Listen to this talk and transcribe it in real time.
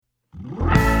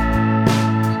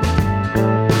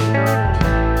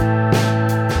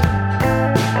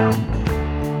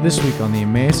This week on the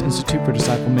Emmaus Institute for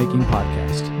Disciple Making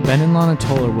podcast, Ben and Lana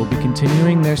Toller will be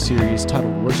continuing their series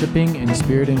titled Worshiping in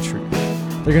Spirit and Truth.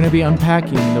 They're going to be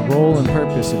unpacking the role and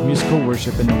purpose of musical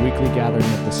worship in the weekly gathering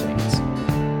of the saints.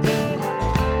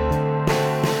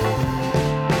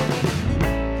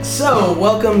 So,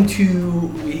 welcome to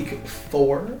week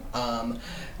 4.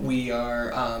 We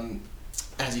are,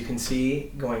 as you can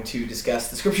see, going to discuss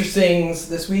the scripture sings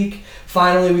this week.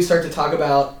 Finally, we start to talk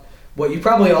about what you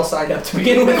probably all signed up to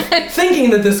begin with, thinking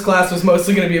that this class was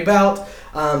mostly going to be about,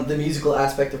 the musical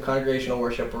aspect of congregational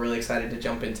worship. We're really excited to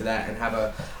jump into that and have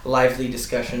a lively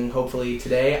discussion, hopefully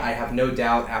today. I have no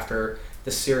doubt after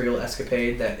the cereal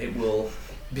escapade that it will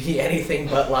be anything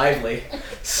but lively.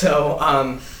 So,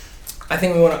 I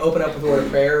think we want to open up with a word of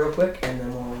prayer real quick, and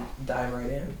then we'll dive right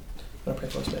in. Want to pray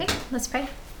for us today? Okay, let's pray.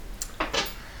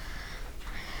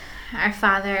 Our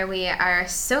Father, we are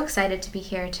so excited to be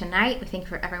here tonight. We thank you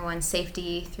for everyone's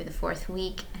safety through the 4th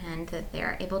week and that they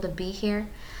are able to be here.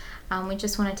 We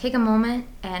just want to take a moment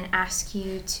and ask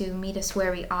you to meet us where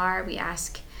we are. We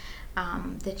ask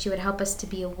that you would help us to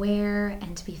be aware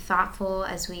and to be thoughtful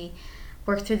as we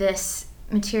work through this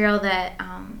material that,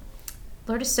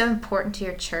 Lord, is so important to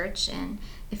your church. And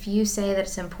if you say that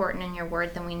it's important in your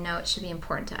word, then we know it should be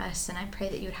important to us. And I pray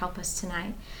that you would help us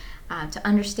tonight to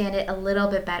understand it a little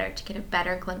bit better, to get a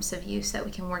better glimpse of you so that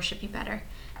we can worship you better.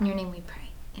 In your name we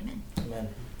pray. Amen. Amen.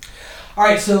 All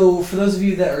right, so for those of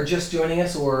you that are just joining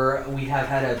us, or we have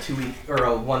had a 2-week or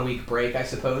a 1-week break, I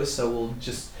suppose, so we'll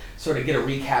just sort of get a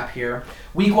recap here.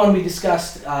 Week 1, we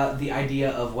discussed the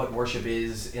idea of what worship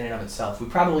is in and of itself. We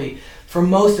probably, for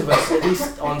most of us, at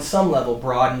least on some level,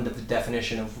 broadened the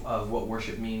definition of what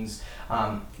worship means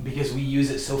because we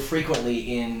use it so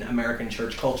frequently in American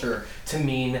church culture to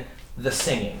mean the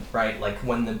singing, right? Like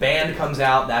when the band comes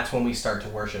out, that's when we start to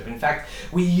worship. In fact,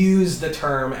 we use the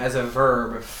term as a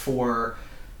verb for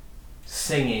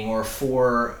singing, or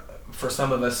for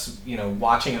some of us, you know,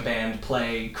 watching a band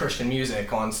play Christian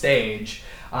music on stage.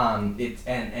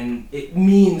 It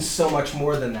means so much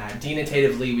more than that.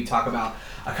 Denotatively, we talk about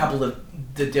a couple of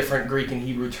the different Greek and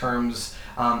Hebrew terms,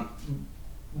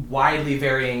 widely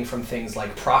varying from things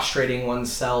like prostrating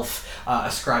oneself,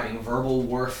 ascribing verbal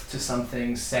worth to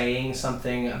something, saying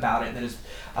something about it that is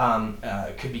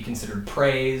could be considered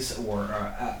praise or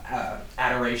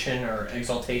adoration or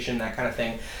exaltation, that kind of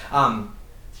thing.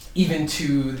 Even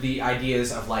to the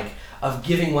ideas of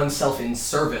giving oneself in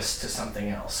service to something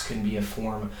else can be a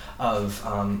form of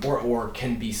or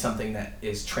can be something that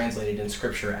is translated in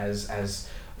Scripture as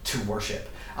to worship.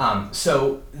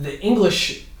 So the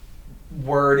English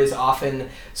word is often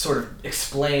sort of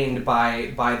explained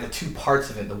by the two parts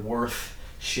of it, the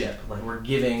worthship, like we're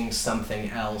giving something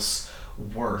else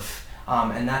worth.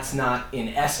 And that's not in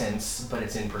essence, but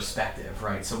it's in perspective,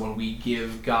 right? So when we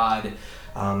give God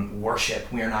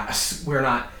worship, we're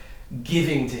not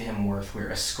giving to him worth,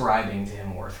 we're ascribing to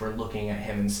him worth. We're looking at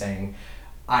him and saying,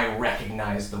 I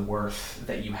recognize the worth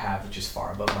that you have, which is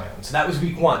far above my own. So that was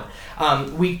week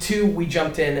 1. Week 2, we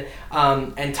jumped in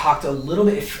and talked a little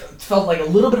bit. It felt like a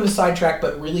little bit of a sidetrack,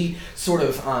 but really sort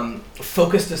of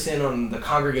focused us in on the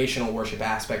congregational worship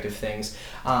aspect of things,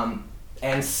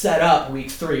 and set up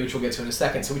week 3, which we'll get to in a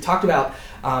second. So we talked about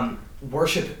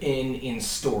worship in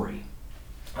story.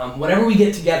 Whenever we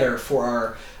get together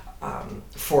for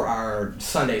our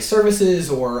Sunday services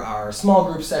or our small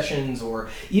group sessions or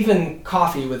even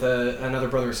coffee with another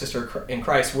brother or sister in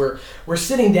Christ, we're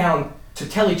sitting down to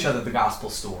tell each other the gospel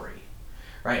story,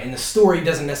 right? And the story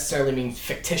doesn't necessarily mean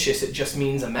fictitious, it just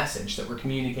means a message that we're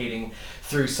communicating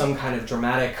through some kind of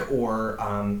dramatic or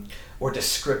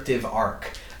descriptive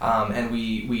arc. And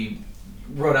we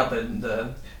wrote out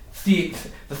the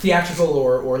theatrical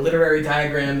or literary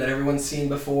diagram that everyone's seen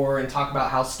before, and talk about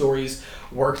how stories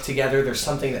work together. There's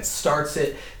something that starts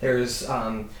it. There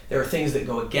are things that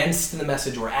go against the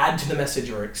message or add to the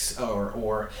message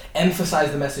or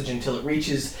emphasize the message until it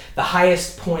reaches the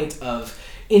highest point of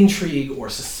intrigue or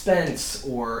suspense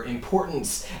or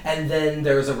importance, and then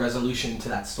there's a resolution to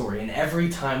that story. And every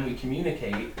time we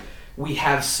communicate, we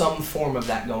have some form of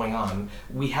that going on.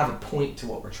 We have a point to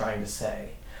what we're trying to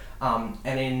say.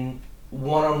 And in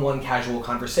one-on-one casual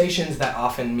conversations, that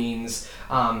often means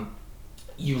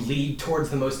you lead towards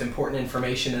the most important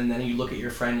information, and then you look at your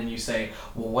friend and you say,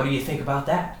 well, what do you think about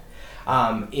that?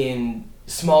 In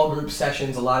small group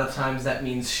sessions, a lot of times that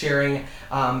means sharing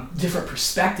different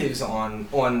perspectives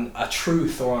on a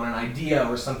truth or on an idea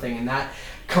or something, and that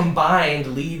combined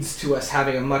leads to us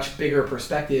having a much bigger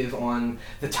perspective on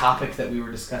the topic that we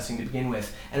were discussing to begin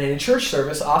with. And in a church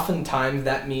service, oftentimes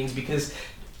that means, because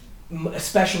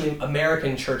especially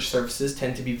American church services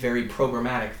tend to be very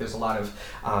programmatic, there's a lot of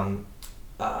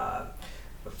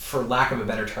for lack of a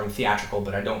better term, theatrical,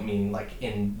 but I don't mean like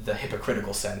in the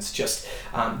hypocritical sense. Just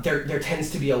there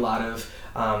tends to be a lot of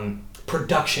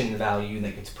production value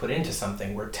that gets put into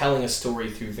something. We're telling a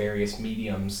story through various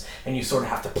mediums, and you sort of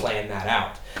have to plan that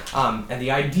out. And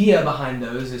the idea behind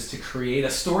those is to create a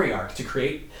story arc,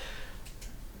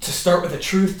 to start with a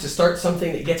truth, to start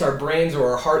something that gets our brains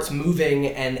or our hearts moving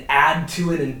and add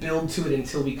to it and build to it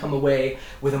until we come away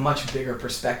with a much bigger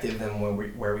perspective than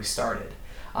where we started.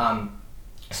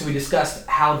 So we discussed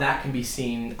how that can be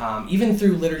seen even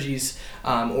through liturgies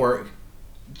or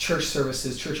church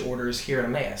services, church orders here at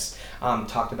Emmaus.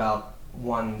 Talked about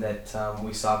one that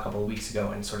we saw a couple of weeks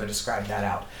ago and sort of described that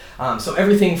out. So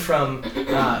everything from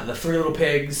the Three Little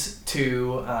Pigs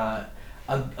to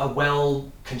a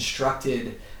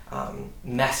well-constructed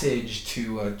message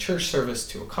to a church service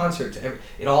to a concert,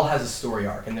 it all has a story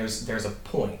arc, and there's a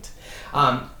point.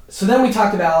 So then we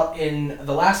talked about, in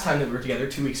the last time that we were together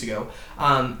 2 weeks ago,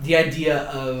 the idea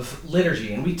of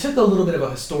liturgy, and we took a little bit of a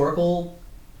historical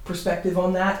perspective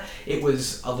on that. It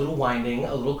was a little winding,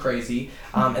 a little crazy,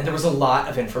 and there was a lot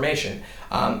of information,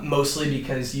 mostly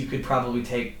because you could probably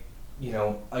take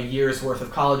a year's worth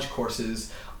of college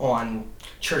courses on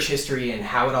church history and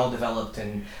how it all developed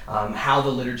and how the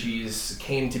liturgies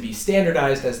came to be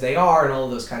standardized as they are and all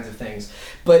of those kinds of things.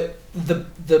 But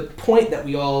the point that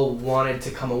we all wanted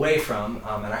to come away from,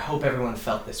 and I hope everyone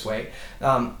felt this way,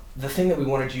 the thing that we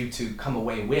wanted you to come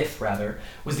away with, rather,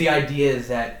 was the idea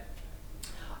that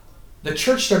the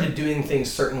church started doing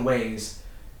things certain ways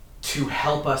to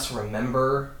help us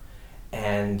remember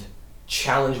and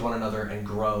challenge one another and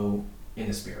grow in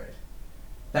the Spirit.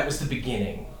 That was the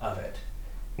beginning of it.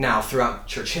 Now, throughout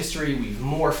church history, we've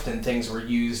morphed and things were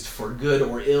used for good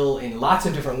or ill in lots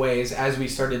of different ways as we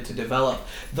started to develop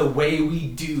the way we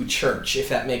do church, if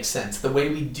that makes sense, the way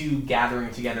we do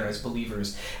gathering together as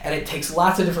believers. And it takes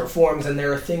lots of different forms, and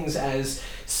there are things as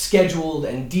scheduled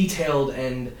and detailed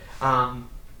and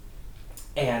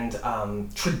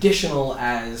traditional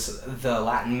as the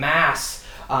Latin Mass,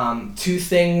 to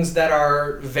things that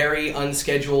are very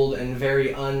unscheduled and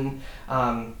very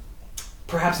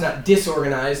perhaps not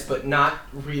disorganized, but not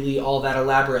really all that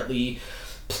elaborately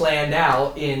planned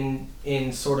out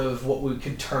in sort of what we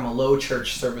could term a low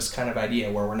church service kind of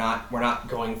idea, where we're not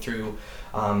going through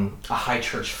a high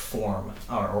church form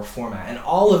or format. And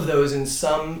all of those, in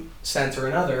some sense or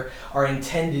another, are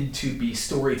intended to be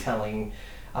storytelling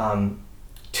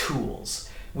tools.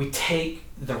 We take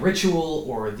the ritual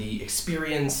or the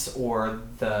experience or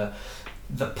the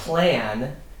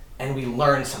plan, and we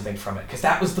learn something from it, because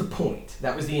that was the point.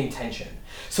 That was the intention.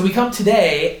 So we come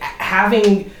today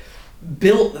having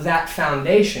built that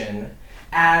foundation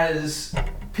as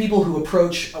people who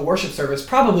approach a worship service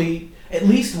probably at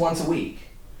least once a week.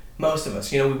 Most of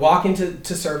us. We walk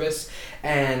into service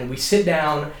and we sit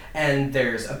down and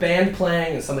there's a band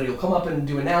playing and somebody will come up and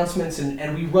do announcements,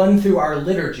 and we run through our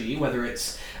liturgy, whether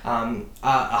it's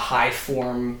a high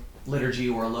form liturgy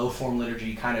or a low form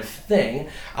liturgy kind of thing.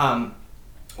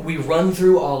 We run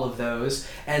through all of those,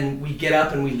 and we get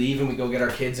up and we leave and we go get our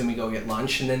kids and we go get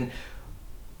lunch. And then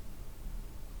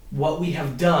what we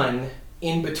have done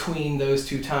in between those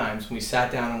two times, when we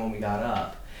sat down and when we got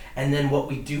up, and then what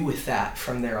we do with that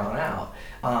from there on out,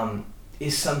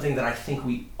 is something that I think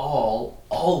we all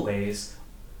always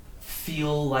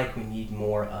feel like we need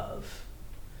more of.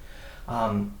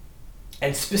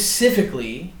 And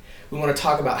specifically, we want to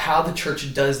talk about how the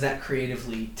church does that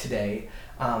creatively today,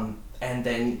 and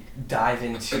then dive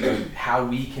into how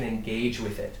we can engage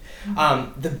with it.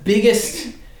 The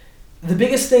biggest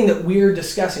thing that we're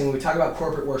discussing when we talk about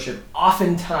corporate worship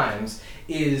oftentimes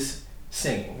is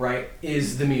singing, right?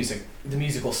 Is the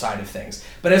musical side of things.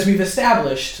 But as we've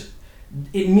established,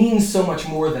 it means so much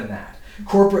more than that.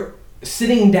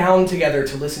 Sitting down together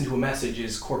to listen to a message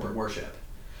is corporate worship.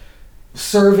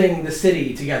 Serving the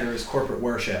city together is corporate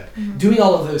worship. Mm-hmm. Doing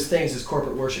all of those things is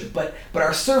corporate worship. But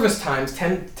our service times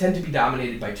tend to be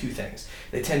dominated by two things.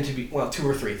 They tend to be, two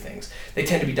or three things. They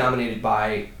tend to be dominated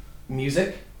by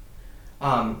music,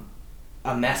 a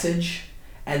message,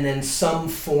 and then some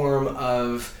form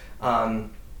of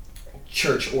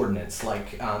church ordinance,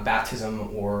 like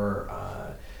baptism or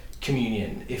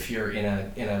communion. If you're in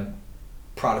a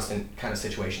Protestant kind of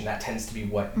situation, that tends to be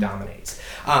what dominates.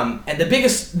 And the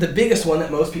biggest one that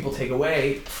most people take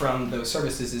away from those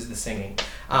services is the singing.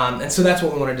 And so that's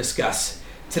what we want to discuss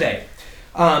today.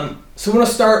 So we're going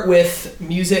to start with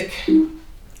music. There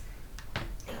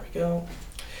we go.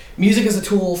 Music as a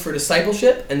tool for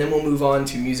discipleship, and then we'll move on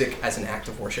to music as an act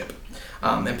of worship,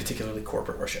 and particularly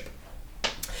corporate worship.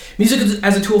 Music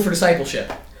as a tool for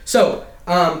discipleship. So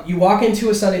you walk into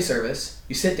a Sunday service,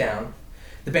 you sit down,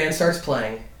 The band starts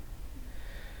playing.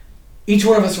 Each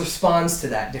one of us responds to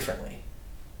that differently.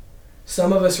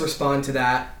 Some of us respond to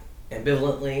that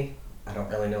ambivalently. I don't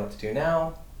really know what to do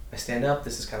now. I stand up.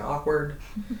 This is kind of awkward.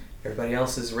 Everybody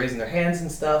else is raising their hands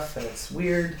and stuff, and it's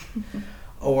weird.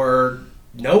 Or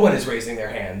no one is raising their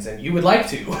hands, and you would like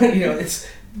to. It's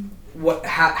what.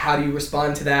 How do you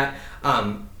respond to that?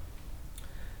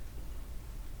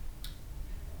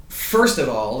 First of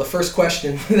all, the first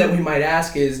question that we might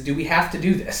ask is, do we have to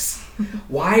do this?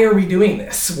 Why are we doing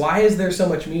this? Why is there so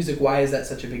much music? Why is that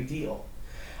such a big deal?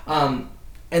 And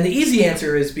the easy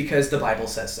answer is because the Bible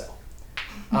says so.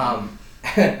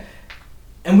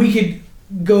 And we could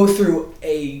go through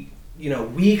a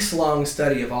weeks-long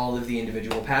study of all of the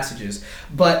individual passages,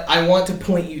 but I want to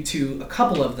point you to a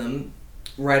couple of them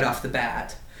right off the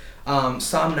bat.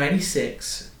 Psalm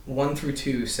 96, 1 through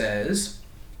 2 says,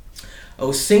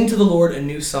 "Oh, sing to the Lord a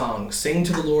new song. Sing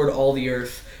to the Lord all the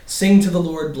earth. Sing to the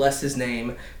Lord, bless his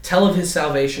name. Tell of his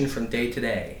salvation from day to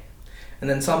day." And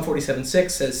then Psalm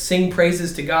 47:6 says, "Sing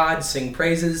praises to God, sing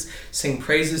praises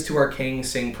to our King,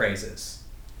 sing praises."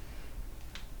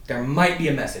 There might be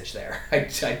a message there.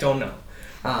 I don't know.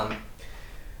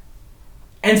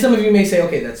 And some of you may say,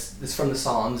 okay, that's from the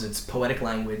Psalms, it's poetic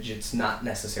language, it's not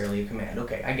necessarily a command.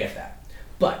 Okay, I get that.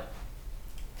 But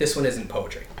this one isn't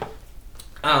poetry.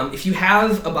 If you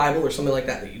have a Bible or something like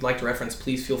that you'd like to reference,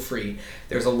 please feel free.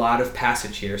 There's a lot of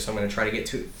passage here, so I'm going to try to get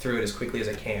through it as quickly as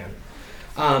I can.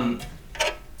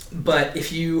 But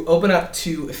if you open up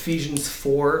to Ephesians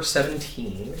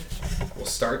 4:17, we'll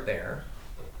start there.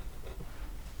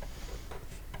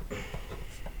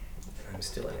 I'm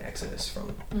still in Exodus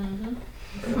from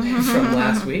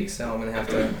last week, so I'm going to have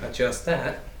to adjust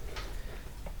that.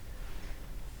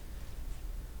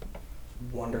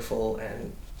 Wonderful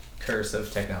and curse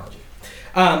of technology.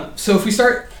 So if we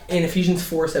start in Ephesians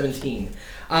 4:17,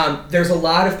 there's a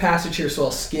lot of passage here, so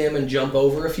I'll skim and jump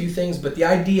over a few things, but the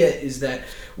idea is that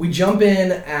we jump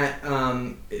in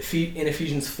in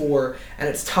Ephesians 4, and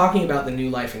it's talking about the new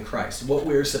life in Christ, what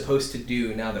we're supposed to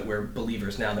do now that we're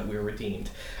believers, now that we're redeemed.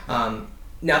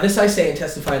 "Now this I say and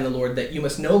testify in the Lord, that you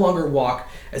must no longer walk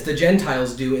as the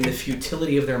Gentiles do in the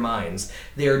futility of their minds.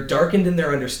 They are darkened in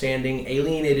their understanding,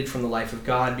 alienated from the life of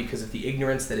God because of the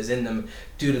ignorance that is in them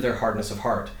due to their hardness of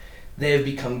heart. They have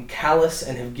become callous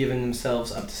and have given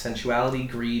themselves up to sensuality,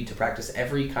 greed, to practice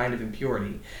every kind of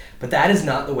impurity. But that is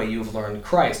not the way you have learned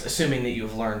Christ," assuming that you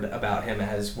have learned about him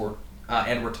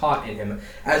and were taught in him,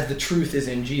 "as the truth is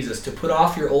in Jesus, to put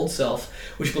off your old self,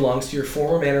 which belongs to your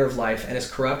former manner of life and is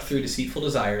corrupt through deceitful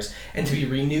desires, and to be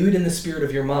renewed in the spirit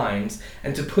of your minds,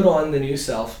 and to put on the new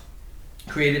self,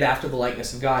 created after the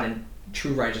likeness of God in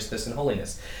true righteousness and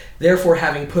holiness. Therefore,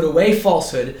 having put away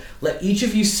falsehood, let each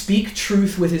of you speak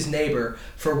truth with his neighbor,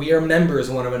 for we are members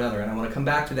one of another." And I want to come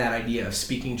back to that idea of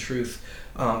speaking truth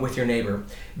with your neighbor.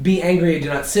 "Be angry and do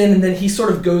not sin." And then he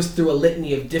sort of goes through a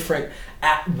litany of different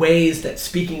ways that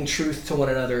speaking truth to one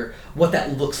another, what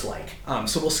that looks like.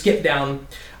 So we'll skip down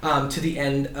to the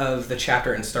end of the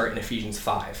chapter and start in Ephesians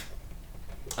 5.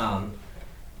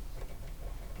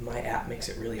 My app makes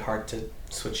it really hard to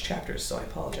switch chapters, so I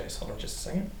apologize. Hold on just a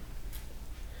second.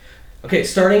 Okay,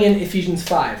 starting in Ephesians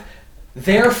 5.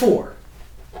 "Therefore,"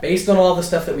 based on all the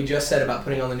stuff that we just said about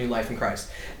putting on the new life in Christ,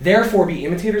 "therefore be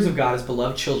imitators of God as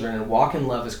beloved children, and walk in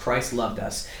love as Christ loved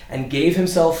us, and gave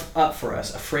himself up for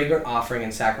us, a fragrant offering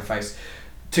and sacrifice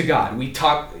to God."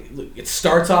 It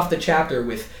starts off the chapter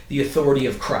with the authority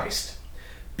of Christ.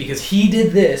 Because he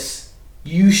did this,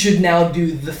 you should now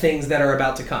do the things that are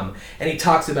about to come. And he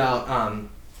talks about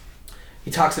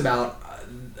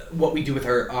what we do with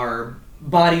our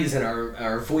bodies and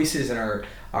our voices and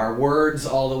our words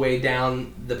all the way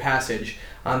down the passage.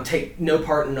 Take no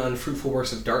part in unfruitful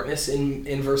works of darkness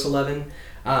in verse 11,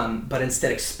 but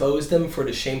instead expose them, for it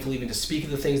is shameful even to speak of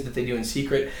the things that they do in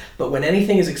secret. But when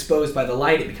anything is exposed by the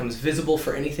light, it becomes visible,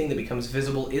 for anything that becomes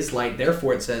visible is light.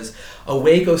 Therefore it says,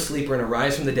 "Awake, O sleeper, and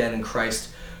arise from the dead, and Christ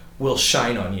will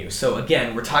shine on you." So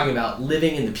again, we're talking about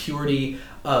living in the purity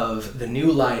of the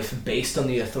new life based on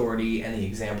the authority and the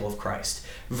example of Christ.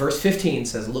 Verse 15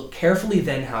 says, "Look carefully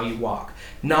then how you walk,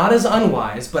 not as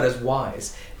unwise, but as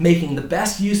wise, making the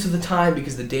best use of the time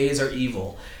because the days are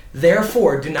evil.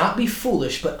 Therefore, do not be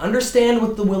foolish, but understand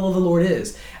what the will of the Lord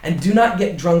is. And do not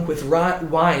get drunk with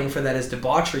wine, for that is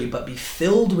debauchery, but be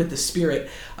filled with the Spirit,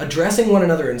 addressing one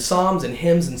another in psalms and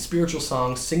hymns and spiritual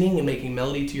songs, singing and making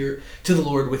melody to the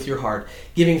Lord with your heart,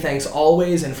 giving thanks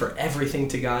always and for everything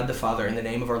to God the Father in the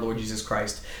name of our Lord Jesus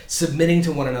Christ, submitting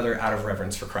to one another out of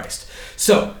reverence for Christ."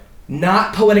 So,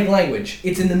 Not poetic language.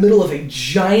 It's in the middle of a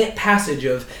giant passage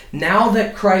of, now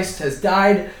that Christ has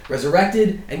died,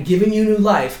 resurrected, and given you new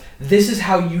life, this is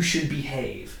how you should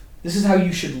behave. This is how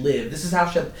you should live. This is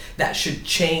how that should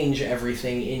change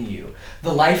everything in you.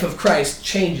 The life of Christ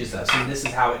changes us, and this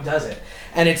is how it does it.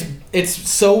 And it's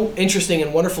so interesting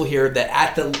and wonderful here that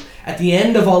at the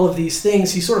end of all of these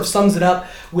things, he sort of sums it up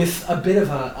with a bit of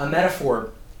a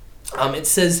metaphor. It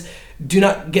says, "Do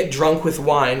not get drunk with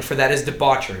wine, for that is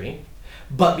debauchery,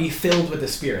 but be filled with the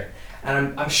Spirit."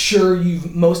 And I'm sure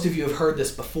most of you have heard this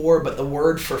before, but the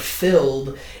word for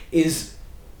filled is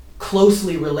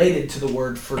closely related to the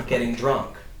word for getting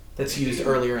drunk that's used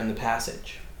earlier in the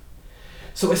passage.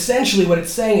 So essentially what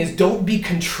it's saying is, don't be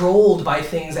controlled by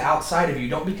things outside of you.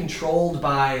 Don't be controlled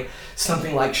by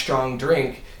something like strong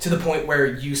drink to the point where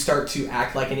you start to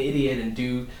act like an idiot and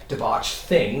do debauched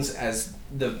things, as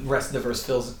the rest of the verse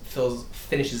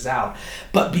finishes out.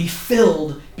 But be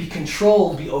filled, be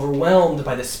controlled, be overwhelmed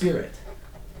by the Spirit.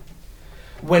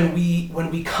 When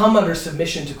we come under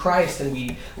submission to Christ and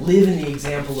we live in the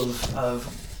example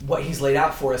of what he's laid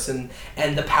out for us and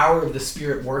the power of the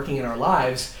Spirit working in our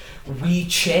lives, we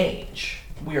change.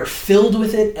 We are filled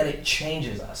with it, and it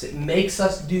changes us. It makes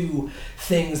us do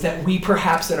things that we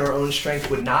perhaps in our own strength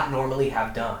would not normally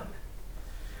have done,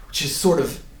 which is sort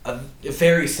of a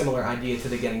very similar idea to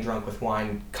the getting drunk with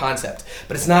wine concept.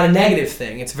 But it's not a negative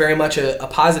thing. It's very much a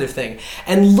positive thing.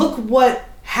 And look what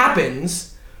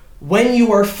happens when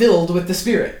you are filled with the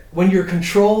Spirit. When you're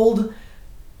controlled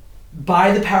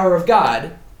by the power of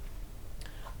God,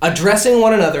 addressing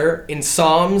one another in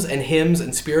psalms and hymns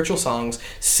and spiritual songs,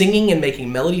 singing and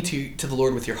making melody to the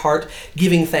Lord with your heart,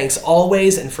 giving thanks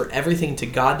always and for everything to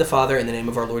God the Father in the name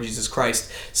of our Lord Jesus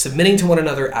Christ, submitting to one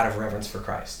another out of reverence for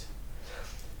Christ.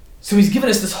 So he's given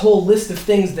us this whole list of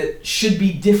things that should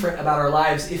be different about our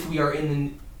lives if we are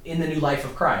in the new life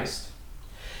of Christ.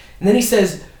 And then he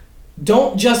says,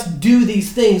 don't just do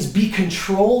these things, be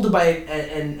controlled by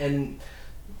and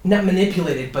not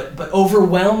manipulated, but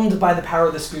overwhelmed by the power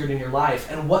of the Spirit in your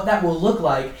life. And what that will look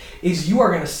like is you are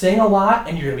going to sing a lot,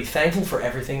 and you're going to be thankful for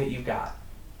everything that you've got.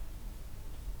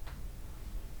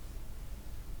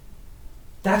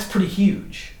 That's pretty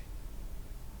huge.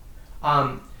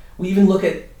 We even look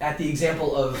at the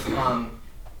example of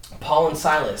Paul and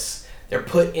Silas. They're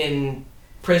put in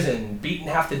prison, beaten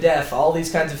half to death, all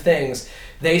these kinds of things.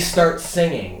 They start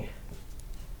singing.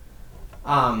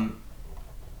 And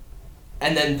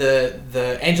then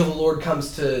the angel of the Lord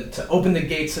comes to open the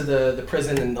gates of the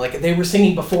prison, and like they were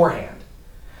singing beforehand.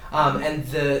 And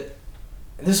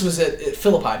this was at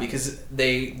Philippi, because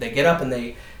they get up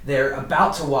and they're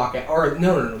about to walk out, or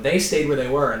no, they stayed where they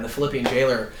were, and the Philippian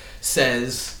jailer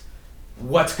says,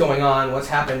 "What's going on? What's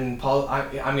happened, Paul?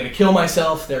 I'm going to kill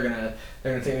myself." They're gonna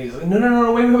think, he's like,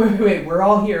 no, wait, we're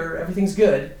all here. Everything's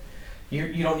good.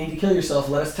 You don't need to kill yourself.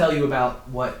 Let us tell you about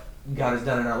what God has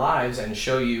done in our lives and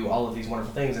show you all of these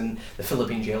wonderful things. And the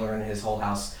Philippian jailer and his whole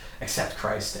house accept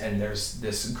Christ, and there's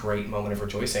this great moment of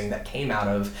rejoicing that came out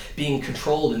of being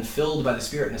controlled and filled by the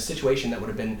Spirit in a situation that would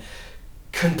have been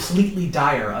completely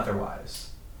dire otherwise.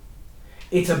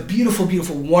 It's a beautiful,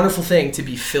 beautiful, wonderful thing to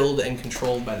be filled and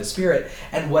controlled by the Spirit,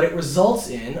 and what it results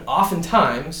in,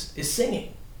 oftentimes, is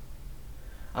singing.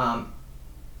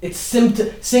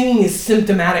 Singing is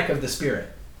symptomatic of the Spirit.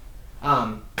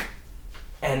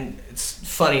 And it's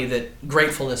funny that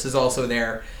gratefulness is also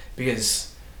there,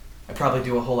 because I probably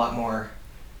do a whole lot more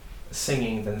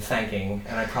singing than thanking,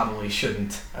 and I probably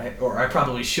shouldn't. I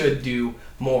probably should do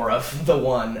more of the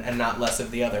one and not less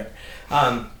of the other.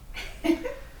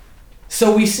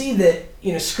 So we see that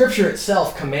Scripture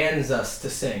itself commands us to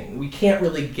sing. We can't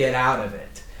really get out of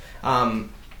it.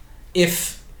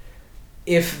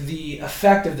 If the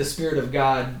effect of the Spirit of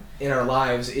God in our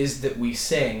lives is that we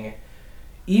sing,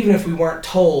 even if we weren't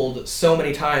told so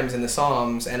many times in the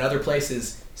Psalms and other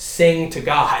places, sing to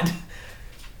God,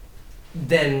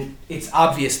 then it's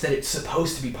obvious that it's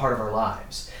supposed to be part of our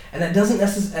lives. And that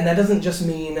doesn't just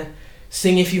mean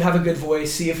sing if you have a good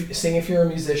voice, sing if you're a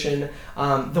musician.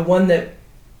 The one that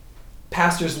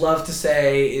pastors love to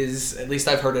say is, at least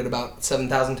I've heard it about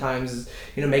 7,000 times, is,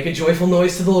 make a joyful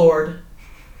noise to the Lord.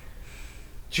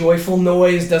 Joyful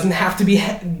noise doesn't have to be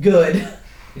good.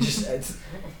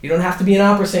 You don't have to be an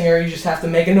opera singer, you just have to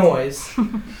make a noise.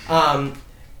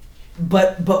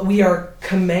 But we are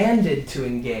commanded to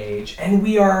engage, and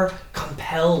we are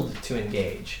compelled to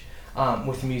engage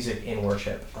with music in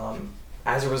worship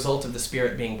as a result of the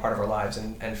Spirit being part of our lives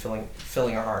and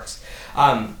filling our hearts.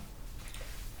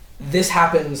 This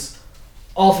happens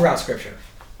all throughout Scripture,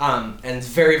 and it's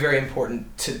very, very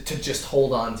important to just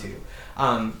hold on to.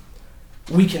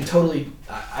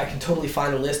 I can totally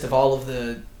find a list of all of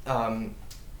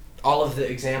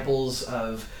the examples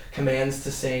of commands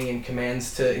to sing and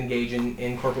commands to engage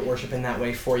in corporate worship in that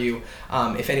way for you,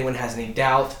 if anyone has any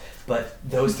doubt. But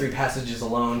those 3 passages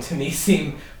alone, to me,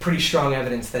 seem pretty strong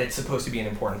evidence that it's supposed to be an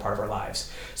important part of our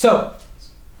lives. So,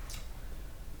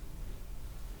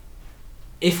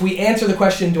 if we answer the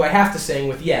question, do I have to sing,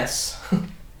 with yes,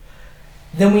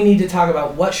 then we need to talk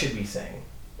about what should we sing.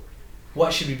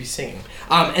 What should we be singing?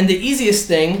 And the easiest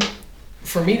thing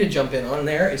for me to jump in on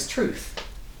there is truth.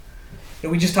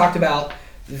 We just talked about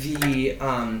the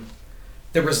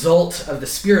result of the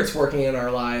Spirit's working in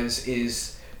our lives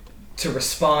is to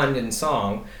respond in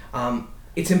song.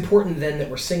 It's important then that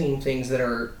we're singing things that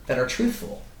are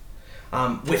truthful,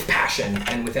 with passion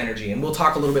and with energy. And we'll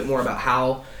talk a little bit more about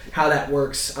how that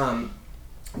works.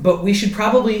 But we should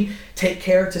probably take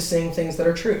care to sing things that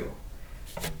are true,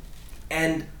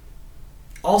 and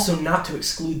also not to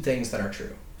exclude things that are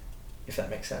true, if that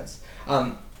makes sense.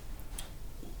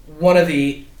 One of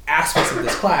the aspects of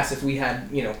this class, if we had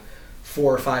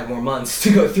 4 or 5 more months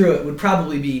to go through it, would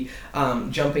probably be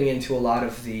jumping into a lot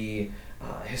of the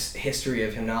history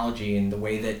of hymnology and the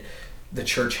way that the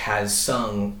church has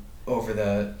sung over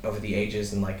the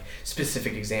ages, and like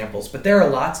specific examples. But there are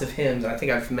lots of hymns, and I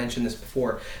think I've mentioned this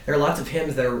before, there are lots of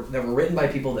hymns that were written by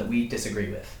people that we disagree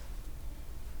with.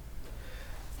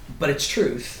 But it's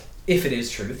truth, if it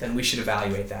is truth, and we should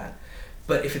evaluate that.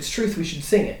 But if it's truth, we should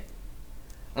sing it.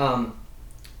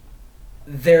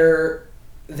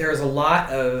 There's a lot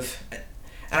of, and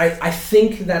I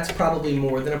think that's probably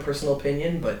more than a personal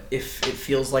opinion, but if it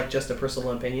feels like just a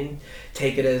personal opinion,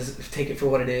 take it for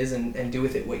what it is and do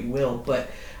with it what you will. But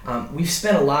we've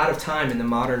spent a lot of time in the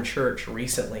modern church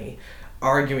recently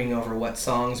arguing over what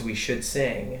songs we should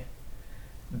sing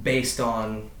based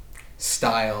on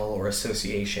style or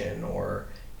association or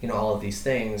all of these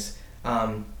things.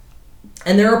 And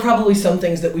there are probably some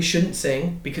things that we shouldn't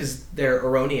sing because they're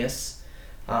erroneous.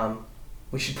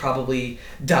 We should probably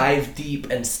dive deep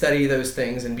and study those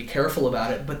things and be careful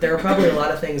about it. But there are probably a lot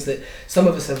of things that some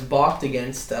of us have balked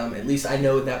against. At least I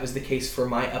know that was the case for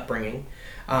my upbringing.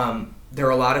 There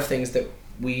are a lot of things that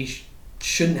we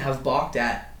shouldn't have balked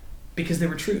at because they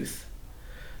were truth.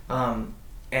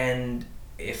 And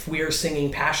if we are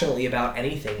singing passionately about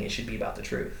anything, it should be about the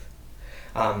truth.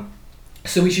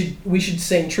 So we should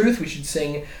sing truth. We should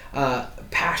sing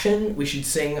passion. We should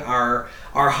sing our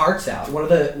hearts out. One of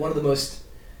the most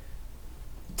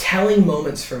telling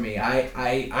moments for me. I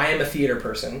am a theater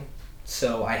person,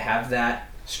 so I have that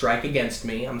strike against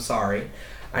me. I'm sorry.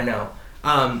 I know.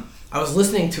 I was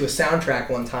listening to a soundtrack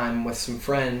one time with some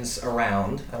friends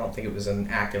around. I don't think it was an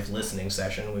active listening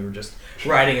session. We were just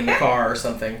riding in the car or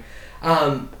something.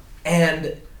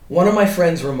 And one of my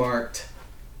friends remarked,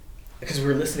 because we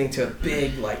were listening to a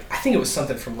big, I think it was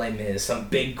something from Les Mis, some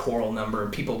big choral number,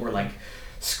 and people were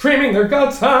screaming their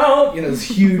guts out, this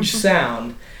huge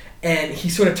sound. And he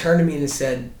sort of turned to me and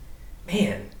said,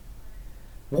 "Man,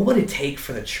 what would it take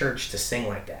for the church to sing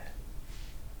like that?"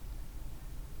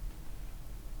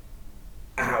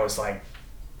 And I was like,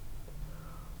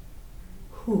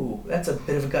 "Ooh, that's a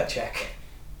bit of a gut check."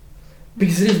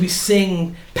 Because it is, we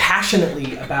sing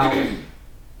passionately about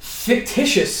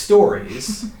fictitious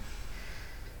stories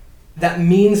that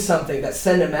mean something, that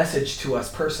send a message to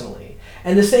us personally.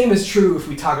 And the same is true if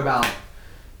we talk about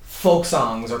folk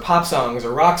songs or pop songs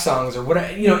or rock songs or whatever,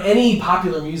 any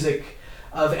popular music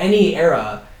of any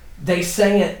era. They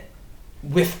sang it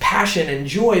with passion and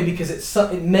joy because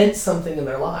it meant something in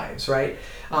their lives, right?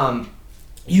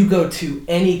 You go to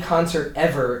any concert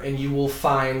ever and you will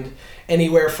find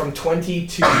anywhere from 20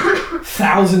 to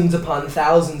thousands upon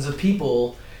thousands of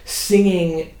people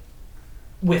singing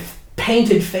with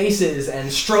painted faces and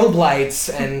strobe lights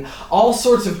and all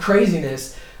sorts of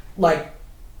craziness,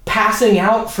 passing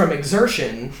out from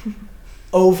exertion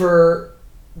over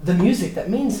the music that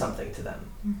means something to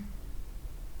them.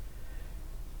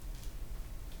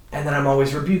 And then I'm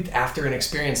always rebuked after an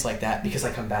experience like that because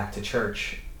I come back to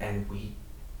church and we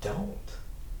don't.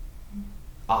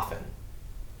 Often,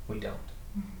 we don't.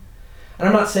 And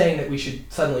I'm not saying that we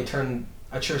should suddenly turn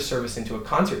a church service into a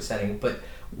concert setting, but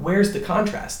where's the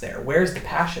contrast there? Where's the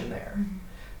passion there?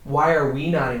 Why are we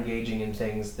not engaging in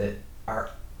things that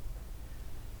are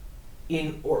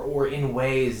in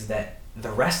ways that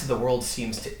the rest of the world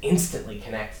seems to instantly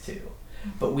connect to,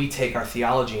 but we take our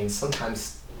theology and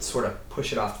sometimes sort of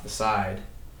push it off to the side,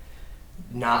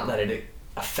 not let it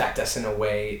affect us in a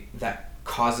way that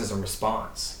causes a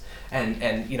response. And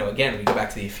again, we go back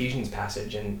to the Ephesians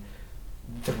passage, and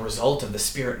the result of the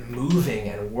Spirit moving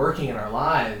and working in our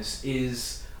lives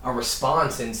is a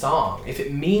response in song. If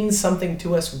it means something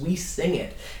to us, we sing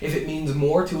it. If it means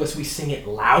more to us, we sing it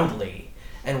loudly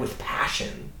and with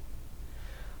passion.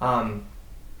 And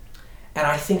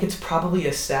I think it's probably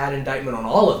a sad indictment on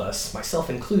all of us, myself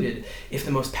included, if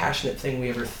the most passionate thing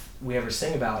we ever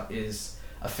sing about is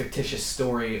a fictitious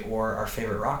story or our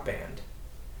favorite rock band.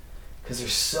 Because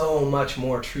there's so much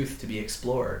more truth to be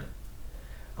explored.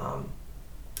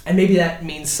 And maybe that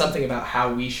means something about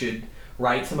how we should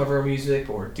write some of our music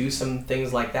or do some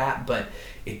things like that, but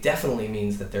it definitely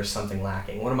means that there's something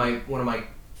lacking. One of my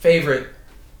favorite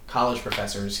college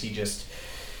professors,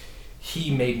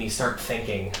 he made me start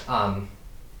thinking. I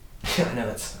know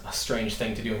that's a strange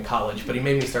thing to do in college, but he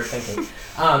made me start thinking.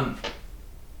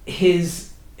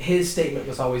 His statement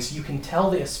was always, you can tell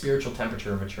the spiritual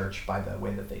temperature of a church by the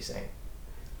way that they sing.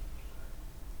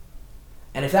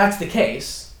 And if that's the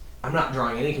case, I'm not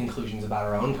drawing any conclusions about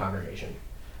our own congregation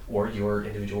or your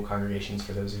individual congregations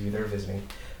for those of you that are visiting,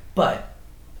 but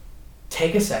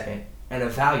take a second and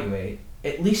evaluate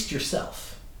at least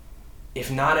yourself, if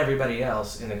not everybody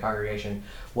else in the congregation.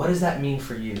 What does that mean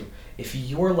for you? If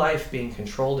your life being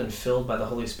controlled and filled by the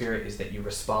Holy Spirit is that you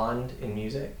respond in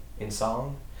music, in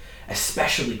song,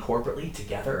 especially corporately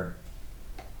together,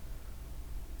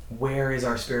 where is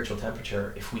our spiritual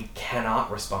temperature if we cannot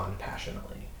respond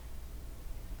passionately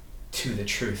to the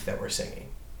truth that we're singing?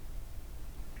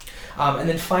 And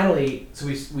then finally, so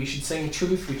we should sing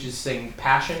truth, we should sing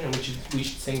passion, and we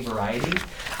should sing variety.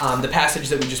 The passage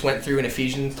that we just went through in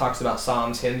Ephesians talks about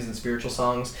psalms, hymns, and spiritual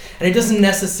songs, and it doesn't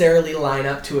necessarily line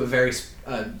up to a very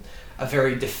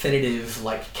definitive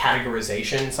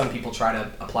categorization. Some people try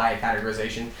to apply a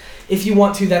categorization. If you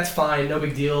want to, that's fine, no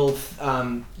big deal.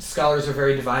 Scholars are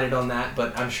very divided on that,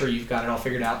 but I'm sure you've got it all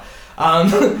figured out.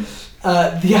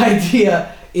 The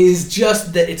idea is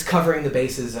just that it's covering the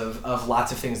bases of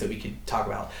lots of things that we could talk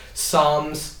about.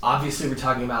 Psalms, obviously we're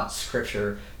talking about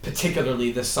scripture,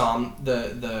 particularly the Psalms,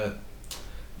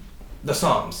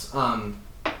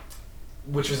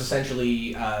 which was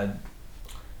essentially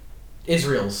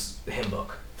Israel's hymn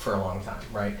book for a long time,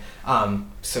 right?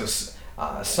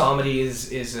 Psalmody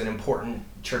is an important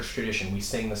church tradition. We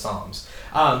sing the Psalms.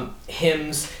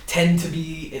 Hymns tend to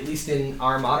be, at least in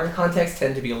our modern context,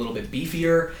 tend to be a little bit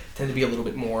beefier, tend to be a little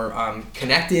bit more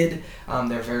connected.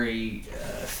 They're very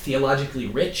theologically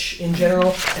rich in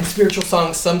general. And spiritual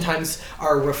songs sometimes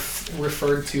are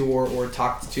referred to or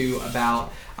talked to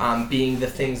about being the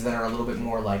things that are a little bit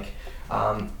more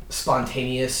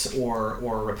spontaneous or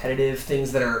repetitive,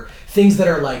 things that are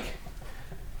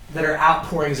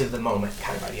outpourings of the moment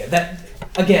kind of idea. That,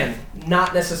 again,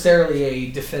 not necessarily a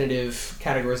definitive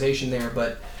categorization there,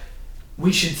 but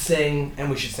we should sing, and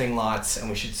we should sing lots, and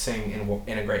we should sing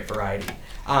in a great variety.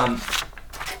 And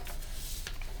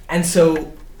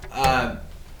so,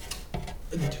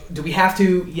 do we have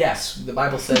to? Yes, the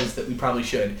Bible says that we probably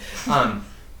should.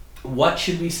 What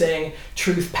should we sing?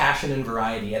 Truth, passion, and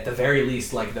variety. At the very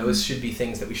least, those should be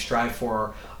things that we strive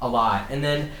for a lot. And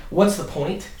then, what's the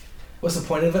point? What's the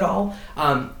point of it all?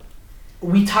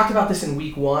 We talked about this in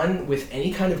week 1 with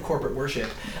any kind of corporate worship.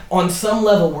 On some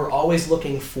level, we're always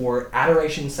looking for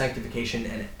adoration,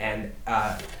 sanctification, and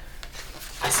I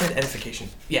said edification.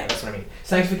 Yeah, that's what I mean.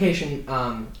 Sanctification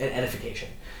and edification.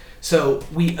 So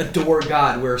we adore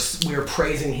God. We're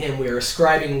praising Him. We are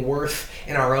ascribing worth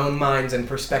in our own minds and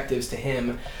perspectives to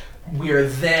Him. We are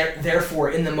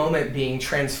therefore in the moment being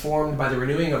transformed by the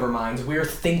renewing of our minds. We're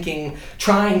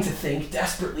trying to think,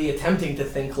 desperately attempting to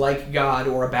think like God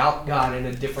or about God in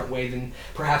a different way than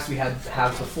perhaps we have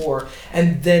before.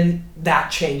 And then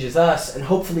that changes us, and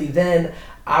hopefully then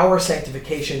our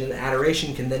sanctification and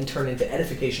adoration can then turn into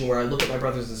edification, where I look at my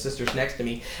brothers and sisters next to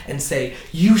me and say,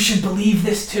 you should believe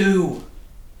this too.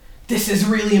 This is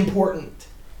really important.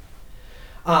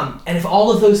 And if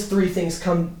all of those three things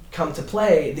come to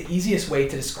play, the easiest way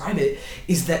to describe it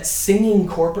is that singing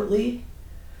corporately,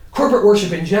 corporate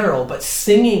worship in general, but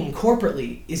singing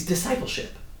corporately is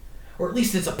discipleship. Or at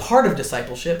least it's a part of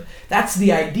discipleship. That's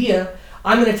the idea.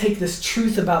 I'm going to take this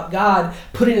truth about God,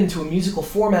 put it into a musical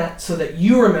format so that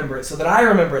you remember it, so that I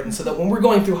remember it, and so that when we're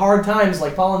going through hard times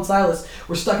like Paul and Silas,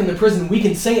 we're stuck in the prison, we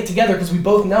can sing it together because we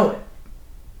both know it.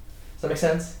 Does that make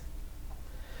sense?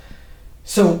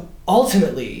 So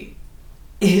ultimately,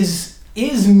 is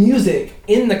music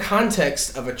in the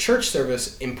context of a church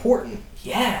service important?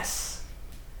 Yes.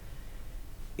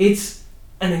 It's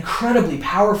an incredibly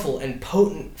powerful and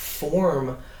potent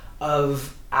form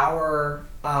of our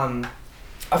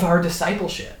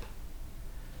discipleship.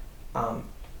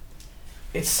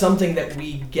 It's something that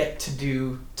we get to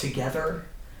do together,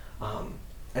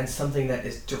 and something that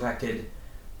is directed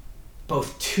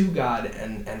both to God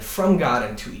and from God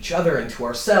and to each other and to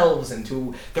ourselves and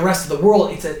to the rest of the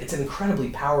world. It's an incredibly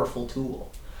powerful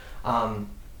tool.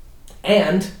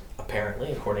 And,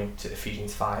 apparently, according to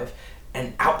Ephesians 5,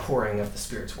 an outpouring of the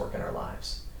Spirit's work in our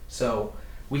lives. So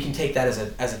we can take that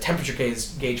as a temperature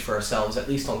gauge for ourselves, at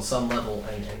least on some level,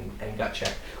 and gut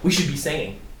check. We should be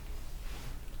singing.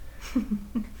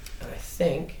 And I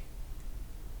think,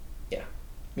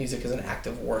 music as an act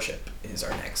of worship is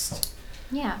our next topic.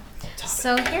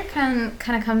 So here kind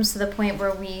of comes to the point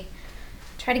where we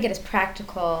try to get as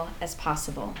practical as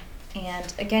possible.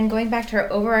 And again, going back to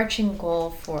our overarching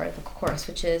goal for the course,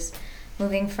 which is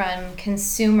moving from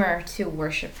consumer to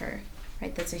worshiper,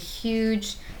 right? That's a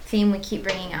huge theme we keep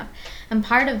bringing up. And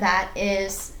part of that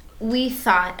is we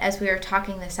thought, as we were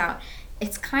talking this out,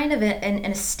 it's kind of in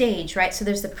a stage, right? So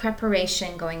there's the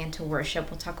preparation going into worship.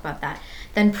 We'll talk about that.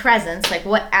 Then presence, like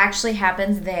what actually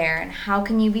happens there and how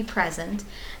can you be present.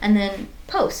 And then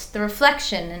post, the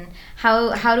reflection, and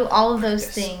how do all of those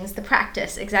things, the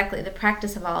practice, exactly, the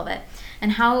practice of all of it.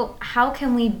 And how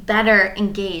can we better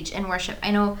engage in worship?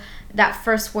 I know that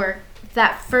first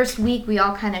week we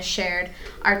all kind of shared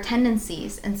our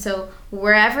tendencies. And so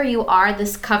wherever you are,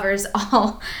 this covers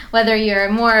all, whether you're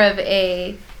more of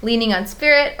a leaning on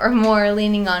spirit or more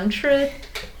leaning on truth,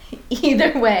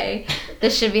 either way,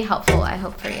 this should be helpful, I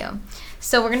hope, for you.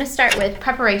 So we're going to start with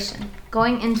preparation,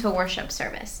 going into a worship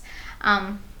service.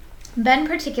 Ben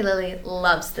particularly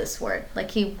loves this word. Like,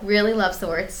 he really loves the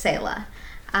word Selah.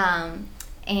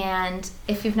 And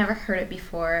if you've never heard it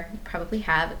before, you probably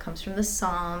have. It comes from the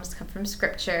Psalms, comes from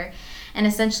Scripture, and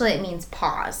essentially it means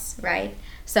pause, right?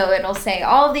 So it'll say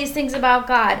all of these things about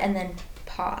God, and then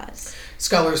pause.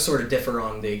 Scholars sort of differ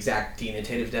on the exact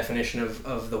denotative definition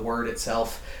of the word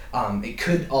itself. It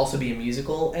could also be a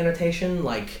musical annotation,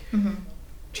 like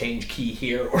change key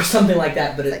here or something like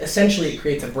that, but essentially it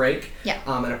creates a break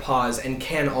and a pause, and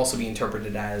can also be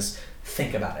interpreted as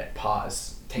think about it,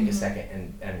 pause, take a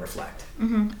second and reflect.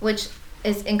 Which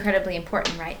is incredibly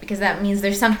important, right? Because that means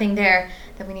there's something there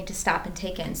that we need to stop and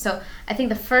take in. So I think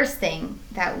the first thing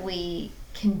that we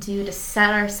can do to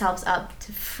set ourselves up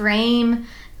to frame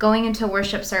going into a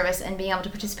worship service and being able to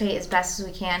participate as best as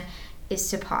we can is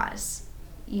to pause.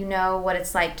 You know what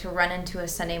it's like to run into a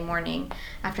Sunday morning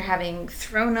after having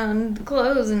thrown on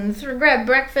clothes and grab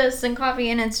breakfast and coffee,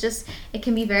 and it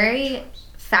can be very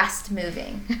fast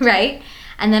moving, right?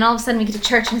 And then all of a sudden we get to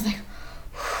church and it's like,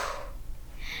 whew.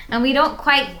 And maybe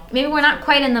we're not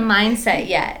quite in the mindset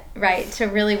yet, right, to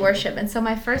really worship. And so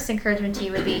my first encouragement to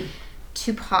you would be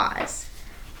to pause.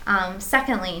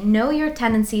 Secondly, know your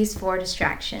tendencies for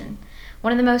distraction.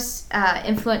 One of the most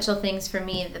influential things for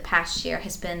me the past year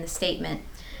has been the statement,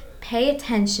 pay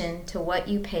attention to what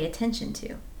you pay attention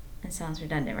to. It sounds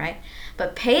redundant, right?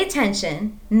 But pay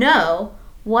attention, know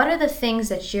what are the things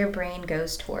that your brain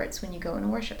goes towards when you go in a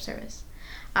worship service.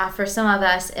 For some of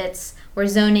us, we're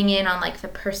zoning in on like the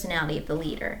personality of the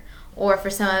leader. Or for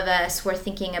some of us, we're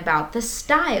thinking about the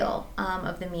style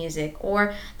of the music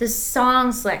or the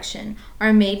song selection.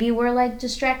 Or maybe we're like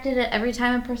distracted at every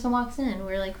time a person walks in.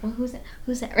 We're like, well, who's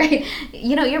that, right?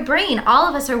 You know, your brain, all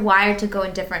of us are wired to go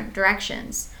in different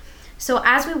directions. So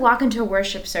as we walk into a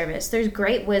worship service, there's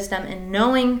great wisdom in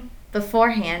knowing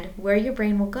beforehand where your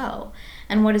brain will go.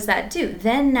 And what does that do?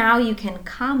 Then now you can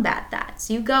combat that.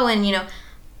 So you go in,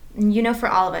 for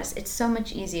all of us, it's so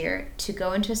much easier to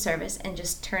go into a service and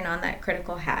just turn on that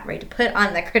critical hat, right? To put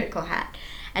on that critical hat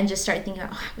and just start thinking,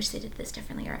 I wish they did this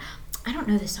differently, or I don't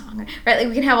know this song, right? Like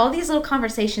we can have all these little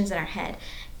conversations in our head.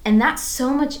 And that's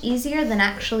so much easier than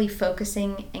actually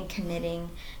focusing and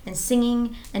committing and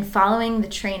singing and following the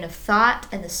train of thought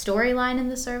and the storyline in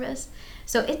the service.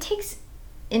 So it takes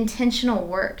intentional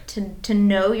work to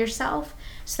know yourself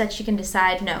so that you can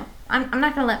decide, no, I'm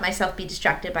not going to let myself be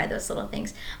distracted by those little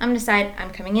things. I'm going to decide I'm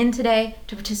coming in today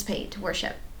to participate, to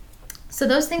worship. So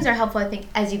those things are helpful, I think,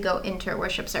 as you go into a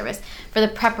worship service for the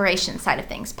preparation side of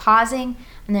things. Pausing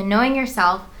and then knowing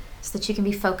yourself so that you can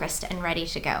be focused and ready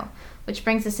to go. Which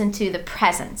brings us into the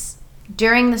presence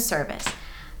during the service.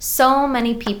 So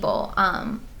many people,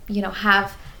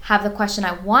 have the question,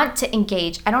 I want to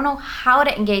engage. I don't know how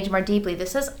to engage more deeply.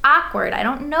 This is awkward. I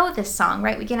don't know this song,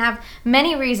 right? We can have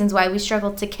many reasons why we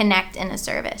struggle to connect in a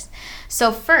service.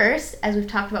 So first, as we've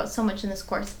talked about so much in this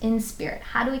course, in spirit,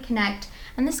 how do we connect?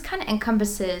 And this kind of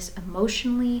encompasses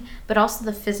emotionally, but also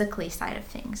the physically side of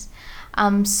things.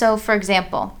 So for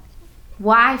example,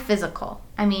 why physical?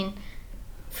 I mean,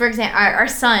 for example, our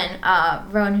son,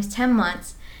 Rowan, who's 10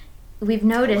 months, we've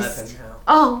noticed...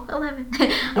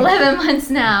 11 months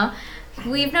now.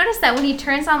 We've noticed that when he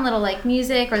turns on little like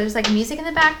music or there's like music in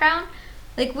the background,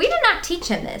 Like, we did not teach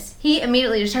him this. He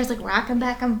immediately just starts, like, rocking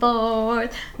back and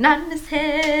forth, nodding his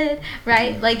head,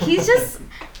 right? Like, he's just,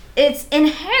 it's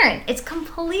inherent. It's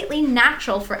completely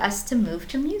natural for us to move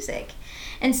to music.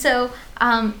 And so,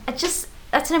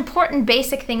 that's an important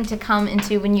basic thing to come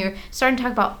into when you're starting to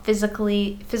talk about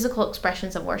physical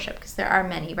expressions of worship, because there are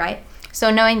many, right? So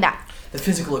knowing that. The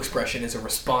physical expression is a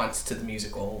response to the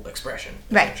musical expression,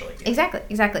 right? Essentially.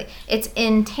 Exactly. It's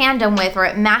in tandem with, or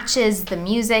it matches the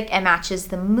music, it matches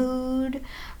the mood,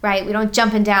 right? We don't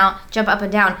jump up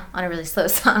and down on a really slow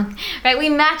song, right? We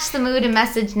match the mood and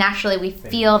message naturally. We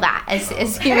feel that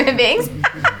as human beings.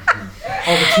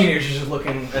 All the teenagers just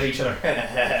looking at each other.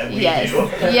 Yes.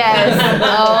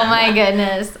 Oh my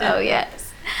goodness. Oh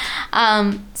yes.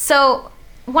 So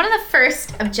one of the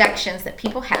first objections that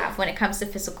people have when it comes to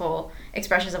physical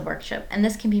expressions of worship, and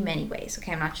this can be many ways,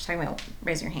 okay, I'm not just talking about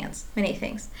raising your hands, many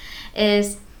things,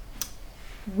 is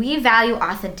we value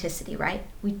authenticity, right?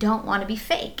 We don't want to be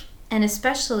fake. And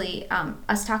especially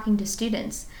us talking to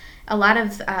students, a lot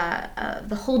of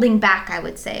the holding back, I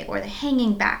would say, or the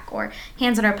hanging back, or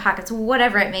hands in our pockets,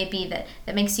 whatever it may be that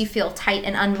makes you feel tight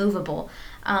and unmovable.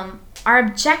 Our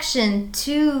objection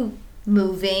to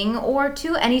moving or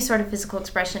to any sort of physical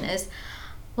expression is,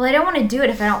 well, I don't want to do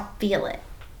it if I don't feel it.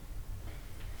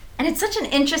 And it's such an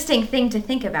interesting thing to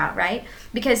think about, right?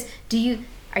 Because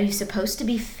are you supposed to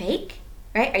be fake?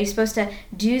 Right? Are you supposed to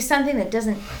do something that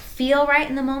doesn't feel right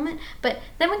in the moment? But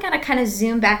then we gotta kind of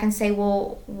zoom back and say,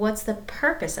 well, what's the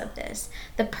purpose of this?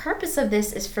 The purpose of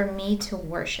this is for me to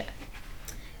worship.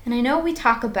 And I know we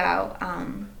talk about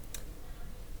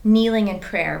kneeling in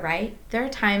prayer, right? There are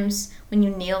times when you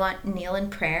kneel in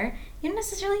prayer, you don't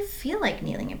necessarily feel like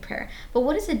kneeling in prayer. But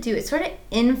what does it do? It sort of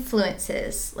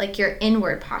influences like your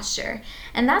inward posture.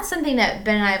 And that's something that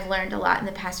Ben and I have learned a lot in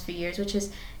the past few years, which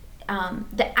is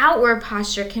the outward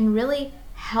posture can really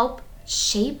help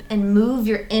shape and move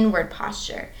your inward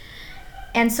posture.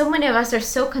 And so many of us are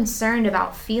so concerned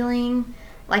about feeling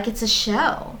like it's a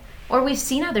show. Or we've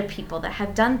seen other people that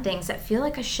have done things that feel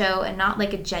like a show and not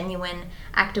like a genuine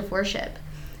act of worship.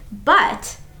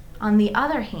 But on the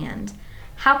other hand,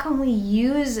 how can we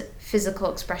use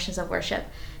physical expressions of worship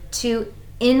to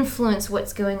influence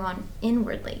what's going on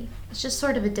inwardly? It's just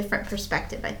sort of a different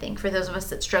perspective, I think, for those of us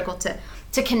that struggle to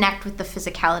connect with the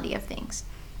physicality of things.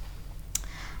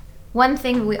 One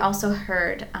thing we also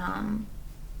heard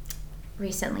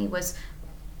recently was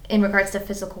in regards to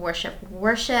physical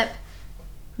worship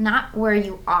not where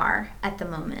you are at the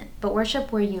moment, but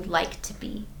worship where you'd like to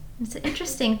be. It's an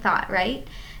interesting thought, right?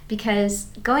 Because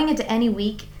going into any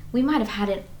week, we might have had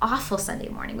an awful Sunday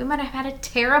morning. We might have had a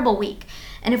terrible week.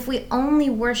 And if we only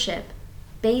worship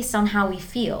based on how we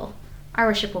feel, our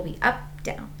worship will be up,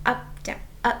 down,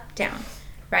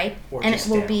 right? And it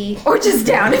will be, or just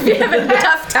down if you have a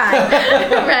tough time,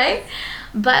 right?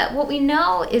 But what we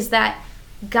know is that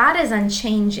God is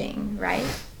unchanging, right?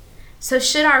 So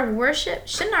shouldn't our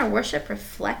worship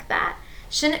reflect that?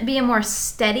 Shouldn't it be a more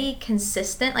steady,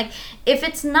 consistent? Like, if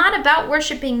it's not about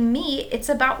worshiping me, it's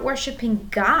about worshiping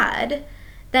God,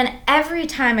 then every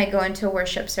time I go into a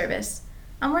worship service,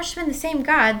 I'm worshiping the same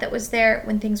God that was there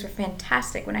when things were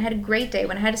fantastic, when I had a great day,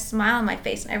 when I had a smile on my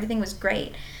face and everything was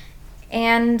great.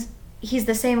 And he's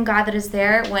the same God that is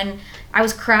there when I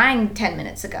was crying 10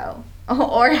 minutes ago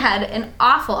or had an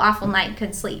awful, awful night and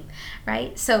couldn't sleep,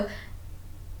 right? So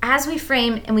as we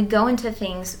frame and we go into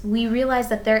things, we realize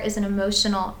that there is an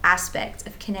emotional aspect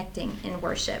of connecting in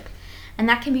worship. And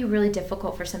that can be really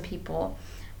difficult for some people,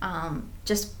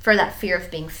 just for that fear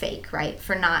of being fake, right?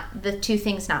 For the two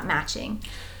things not matching.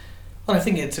 Well, I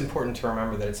think it's important to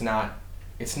remember that it's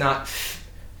not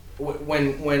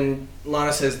when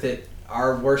Lana says that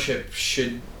our worship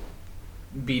should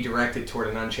be directed toward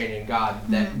an unchanging God,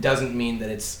 that doesn't mean that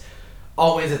it's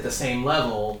always at the same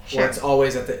level, sure, or it's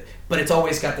always but it's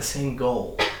always got the same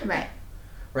goal.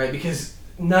 Right? Because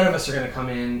none of us are going to come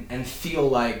in and feel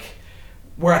like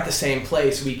we're at the same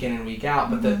place week in and week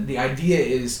out, but the idea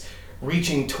is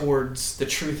reaching towards the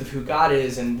truth of who God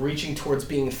is and reaching towards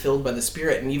being filled by the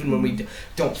Spirit. And even when we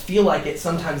don't feel like it,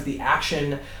 sometimes the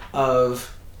action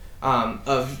of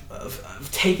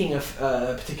taking a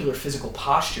particular physical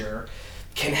posture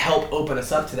can help open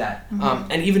us up to that.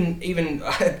 And even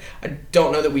I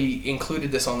don't know that we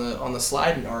included this on the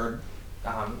slide or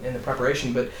in the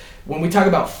preparation, but when we talk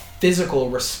about physical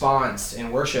response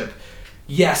in worship,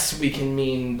 yes, we can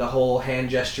mean the whole hand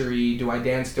gesture-y, do I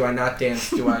dance, do I not dance,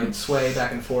 do I sway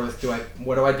back and forth,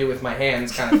 what do I do with my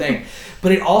hands kind of thing.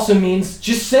 But it also means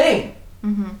just sing.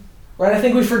 Right? I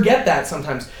think we forget that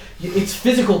sometimes. It's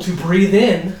physical to breathe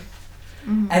in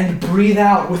and breathe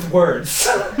out with words.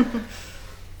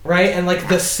 right? And like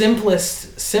the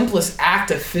simplest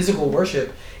act of physical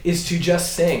worship is to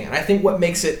just sing. And I think what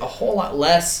makes it a whole lot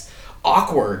less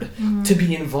awkward to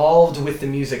be involved with the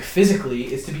music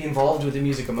physically is to be involved with the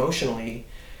music emotionally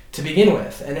to begin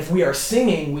with. And if we are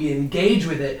singing, we engage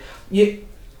with it. You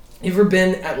ever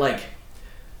been at, like,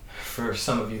 for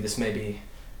some of you this may be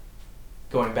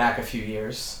going back a few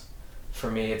years. For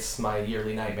me, it's my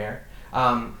yearly nightmare.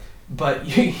 But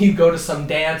you go to some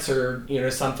dance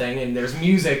or something, and there's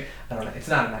music. I don't know. It's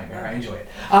not a nightmare. I enjoy it.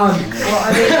 Well,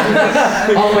 I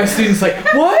mean, all my students like,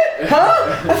 what?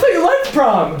 Huh? I thought you liked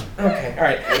prom. Okay. All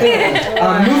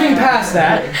right. Moving past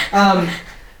that,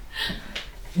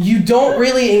 you don't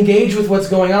really engage with what's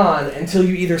going on until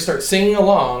you either start singing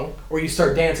along or you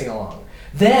start dancing along.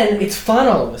 Then it's fun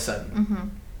all of a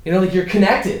sudden. Like you're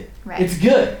connected. Right. It's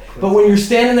good. But when you're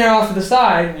standing there off to the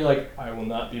side and you're like, I will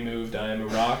not be moved, I am a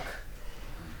rock.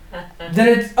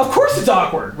 Then of course it's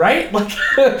awkward, right? Like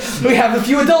we have a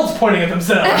few adults pointing at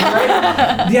themselves,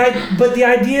 right? But the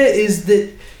idea is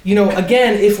that,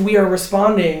 again, if we are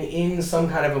responding in some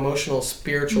kind of emotional,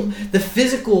 spiritual, the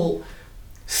physical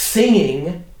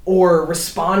singing or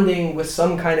responding with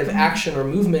some kind of action or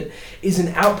movement is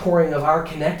an outpouring of our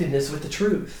connectedness with the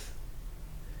truth.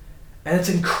 And it's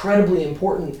incredibly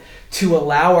important to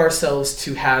allow ourselves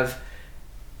to have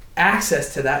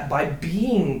access to that by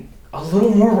being a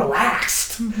little more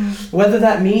relaxed. Whether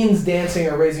that means dancing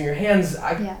or raising your hands,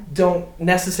 I don't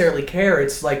necessarily care.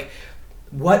 It's like,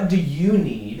 what do you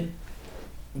need?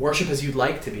 Worship as you'd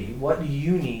like to be. What do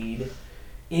you need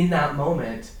in that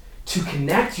moment to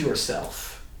connect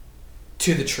yourself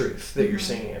to the truth that you're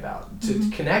singing about? To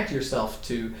connect yourself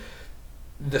to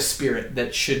the spirit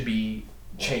that should be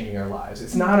changing our lives.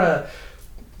 It's not a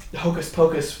hocus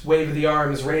pocus, wave of the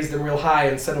arms, raise them real high,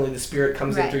 and suddenly the spirit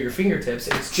comes in through your fingertips.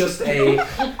 It's just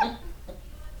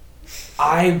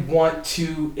I want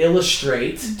to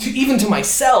illustrate, even to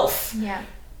myself,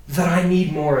 that I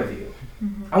need more of you.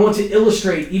 I want to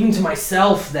illustrate even to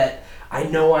myself that I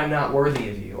know I'm not worthy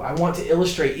of you. I want to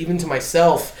illustrate even to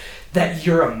myself that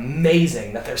you're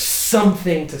amazing, that there's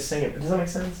something to sing it. Does that make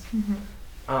sense?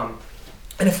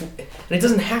 And it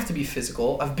doesn't have to be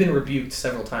physical. I've been rebuked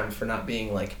several times for not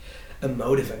being like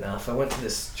emotive enough. I went to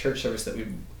this church service that we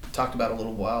talked about a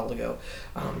little while ago,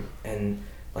 and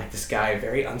like this guy,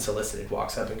 very unsolicited,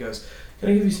 walks up and goes, "Can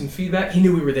I give you some feedback?" He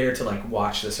knew we were there to like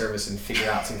watch the service and figure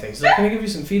out some things. He's like, "Can I give you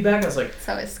some feedback?" I was like, "It's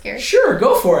always scary." "Sure,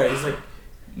 go for it." He's like,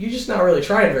 "You're just not really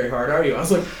trying very hard, are you?" I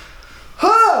was like,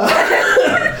 "Huh!"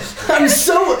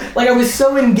 I was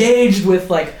so engaged with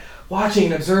like watching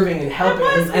and observing and helping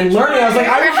and learning. I was like,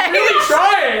 I was really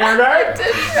trying, alright?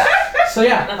 So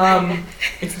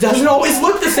it doesn't always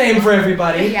look the same for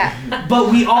everybody.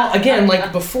 But we all, again,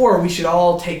 like before, we should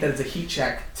all take that as a heat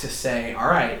check to say,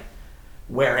 alright,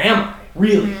 where am I,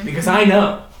 really? Because I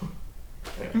know.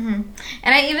 And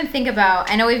I even think about,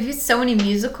 I know we've used so many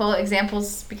musical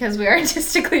examples because we are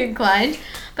artistically inclined,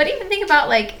 but even think about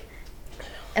like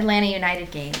Atlanta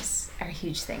United games are a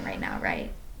huge thing right now,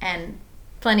 right? And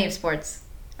plenty of sports,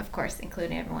 of course,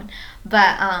 including everyone.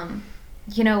 But,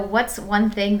 what's one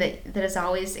thing that is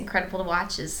always incredible to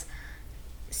watch is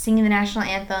singing the national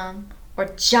anthem or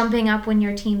jumping up when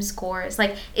your team scores.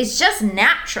 Like, it's just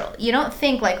natural. You don't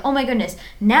think like, oh my goodness,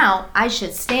 now I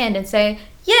should stand and say,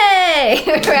 yay,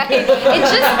 right? It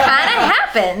just kind of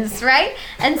happens, right?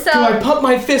 And so, do I pump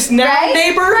my fist now,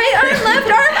 neighbor? Right arm, left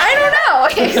arm, I don't know.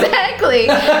 Exactly.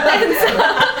 And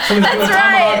so, that's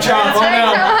right.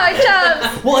 Tomahawk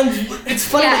chops. Well, and it's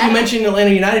funny that you mentioned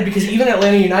Atlanta United, because even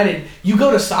Atlanta United, you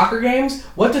go to soccer games,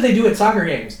 what do they do at soccer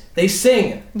games? They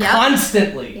sing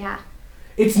constantly. Yeah.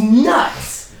 It's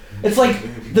nuts. It's like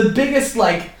the biggest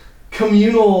like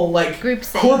communal like group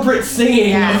corporate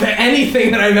singing of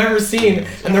anything that I've ever seen,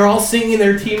 and they're all singing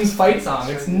their team's fight song.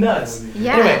 It's nuts.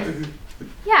 Anyway.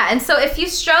 Yeah, and so if you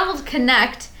struggle to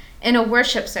connect in a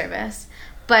worship service,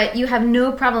 but you have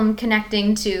no problem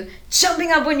connecting to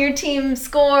jumping up when your team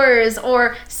scores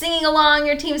or singing along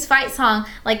your team's fight song,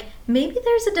 like maybe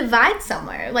there's a divide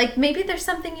somewhere. Like maybe there's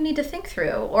something you need to think through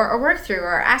or work through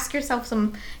or ask yourself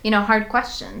some, hard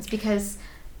questions, because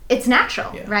it's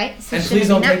natural, right? So and please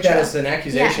don't take that as an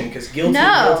accusation, because guilty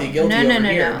over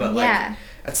here. But like,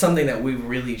 that's something that we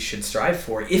really should strive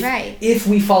for. If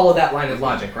we follow that line of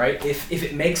logic, right? If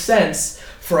it makes sense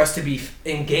for us to be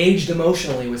engaged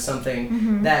emotionally with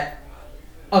something that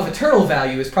of eternal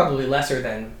value is probably lesser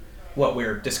than what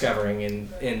we're discovering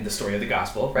in the story of the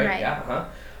gospel, right? Yeah.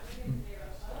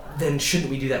 Then shouldn't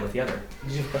we do that with the other?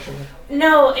 Did you have a question?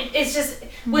 No, it's just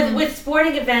with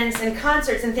sporting events and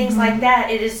concerts and things like that,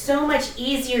 it is so much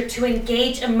easier to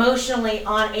engage emotionally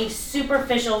on a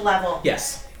superficial level.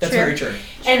 Yes. That's True. very true.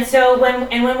 And so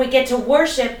when we get to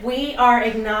worship, we are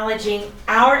acknowledging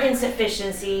our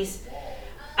insufficiencies,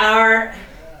 our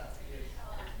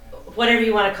whatever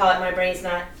you want to call it. My brain's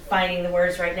not finding the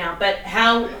words right now, but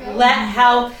how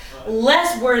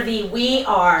less worthy we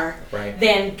are Right.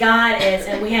 than God is,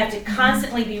 and we have to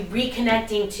constantly be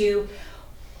reconnecting to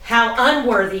how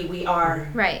unworthy we are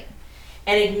Right.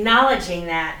 and acknowledging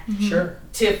that Sure.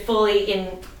 to fully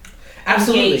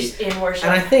Absolutely. engage in worship.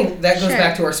 And I think that goes Sure.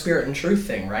 back to our spirit and truth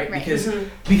thing, right? Right.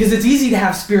 Because it's easy to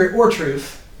have spirit or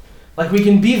truth. Like we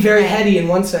can be very Right. heady in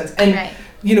one sense, and Right.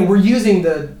 we're using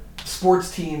the sports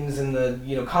teams and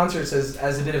the concerts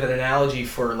as a bit of an analogy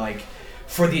for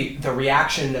the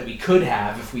reaction that we could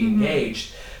have if we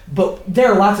engaged. But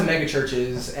there are lots of mega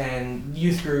churches and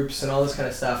youth groups and all this kind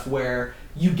of stuff where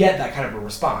you get that kind of a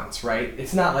response, right?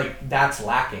 It's not like that's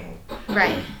lacking.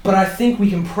 Right. But I think we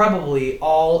can probably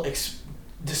all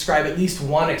describe at least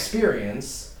one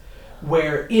experience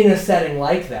where in a setting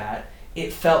like that,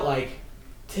 it felt like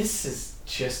this is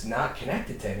just not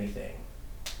connected to anything.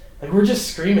 Like we're just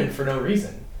screaming for no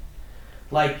reason.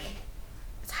 Like,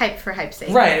 It's hype for hype's sake.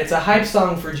 right, it's a hype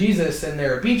song for Jesus and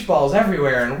there are beach balls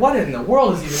everywhere and what in the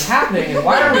world is even happening and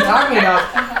why are we talking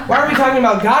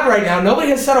about God right now? Nobody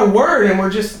has said a word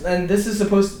and this is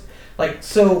supposed to,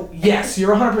 so yes,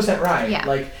 you're 100% right. Yeah.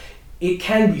 Like it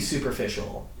can be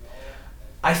superficial.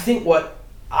 I think what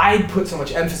I put so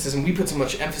much emphasis and we put so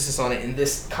much emphasis on it in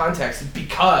this context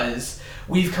because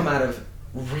we've come out of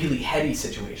really heady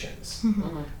situations.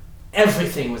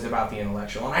 Everything was about the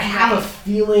intellectual. And I have a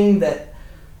feeling that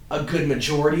a good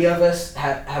majority of us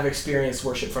have experienced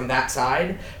worship from that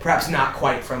side, perhaps not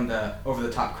quite from the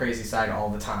over-the-top crazy side all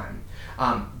the time.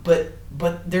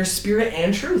 But there's spirit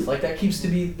and truth. Like that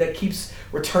keeps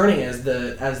returning as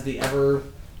the ever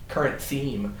current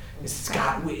theme.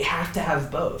 We have to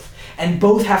have both. And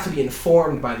both have to be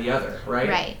informed by the other, right?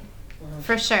 Right.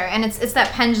 For sure. And it's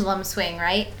that pendulum swing,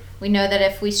 right? We know that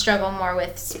if we struggle more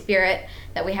with spirit,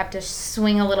 that we have to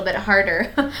swing a little bit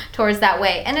harder towards that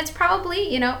way. And it's probably,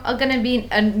 going to be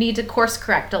a need to course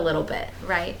correct a little bit,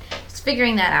 right? Just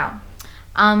figuring that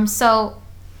out. So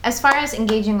as far as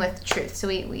engaging with truth, so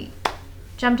we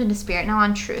jumped into spirit, now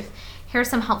on truth. Here are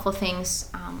some helpful things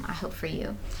I hope for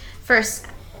you. First,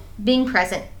 being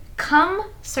present. Come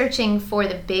searching for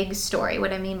the big story.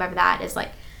 What I mean by that is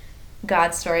like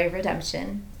God's story of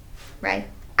redemption, right?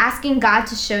 Asking God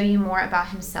to show you more about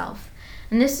himself.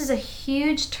 And this is a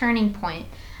huge turning point.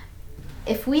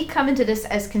 If we come into this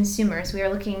as consumers, we are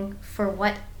looking for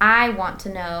what I want to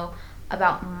know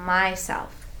about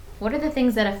myself. What are the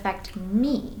things that affect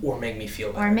me? Or make me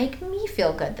feel better. Or make me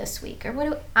feel good this week? Or what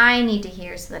do I need to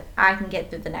hear so that I can get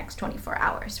through the next 24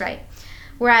 hours, right?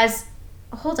 Whereas,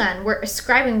 hold on, we're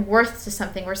ascribing worth to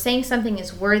something. We're saying something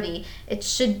is worthy. It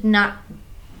should not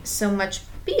so much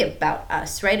be about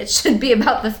us, right? It should be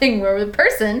about the thing or the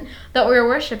person that we're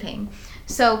worshiping.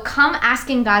 So come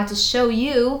asking God to show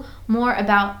you more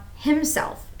about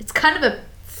himself. It's kind of a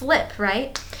flip,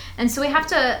 right? And so we have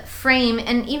to frame,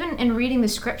 and even in reading the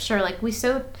scripture, like we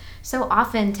so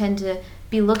often tend to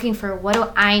be looking for, what do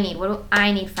I need? What do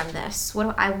I need from this? What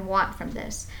do I want from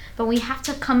this? But we have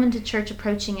to come into church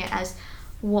approaching it as,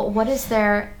 what is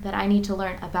there that I need to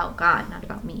learn about God, not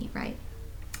about me, right?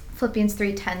 Philippians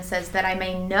 3:10 says that I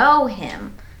may know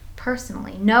him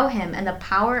personally, know him and the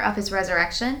power of his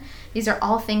resurrection. These are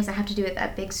all things that have to do with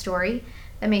that big story,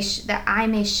 that I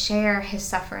may share his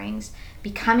sufferings,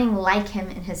 becoming like him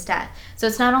in his death. So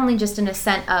it's not only just an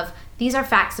assent of, these are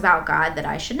facts about God that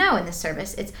I should know in this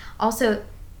service. It's also,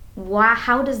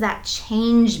 how does that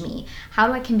change me? How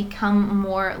do I can become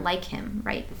more like him,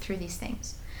 right, through these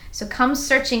things? So come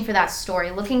searching for that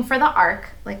story, looking for the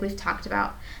arc, like we've talked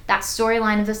about, that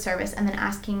storyline of the service, and then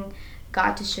asking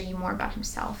God to show you more about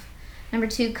himself. Number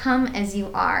 2, come as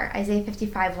you are. Isaiah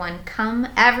 55:1, come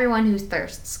everyone who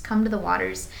thirsts, come to the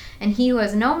waters. And he who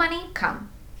has no money, come,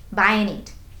 buy and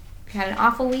eat. If you had an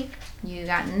awful week, you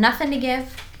got nothing to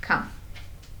give, come.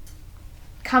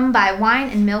 Come buy wine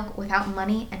and milk without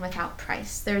money and without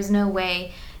price. There's no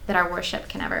way that our worship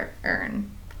can ever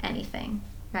earn anything.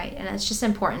 Right, and it's just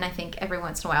important, I think, every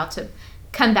once in a while to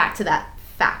come back to that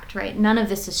fact, right? None of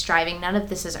this is striving. None of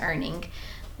this is earning.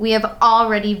 We have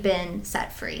already been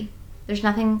set free. There's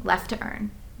nothing left to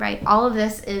earn, right? All of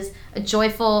this is a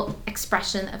joyful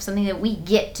expression of something that we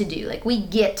get to do. Like, we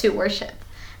get to worship.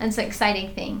 And it's an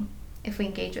exciting thing if we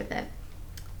engage with it.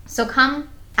 So come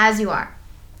as you are,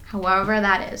 however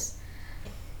that is.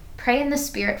 Pray in the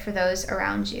Spirit for those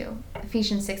around you.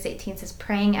 Ephesians 6:18 says,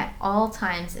 praying at all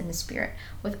times in the Spirit,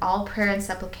 with all prayer and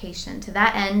supplication. To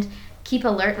that end, Keep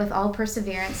alert with all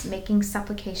perseverance, making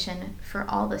supplication for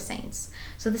all the saints.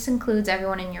 So this includes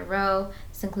everyone in your row.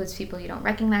 This includes people you don't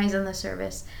recognize in the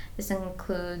service. This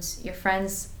includes your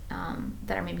friends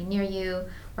that are maybe near you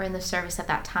or in the service at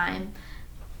that time.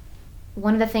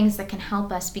 One of the things that can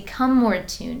help us become more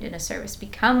attuned in a service,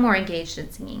 become more engaged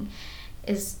in singing,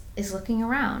 is looking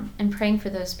around and praying for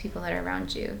those people that are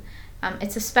around you.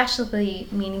 It's especially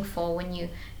meaningful when you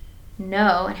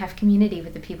know and have community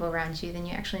with the people around you, then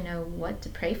you actually know what to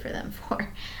pray for them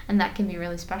for, and that can be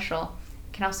really special.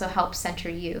 It can also help center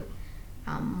you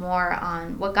more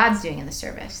on what God's doing in the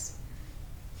service.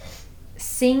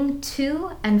 Sing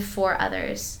to and for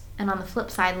others, and on the flip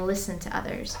side, listen to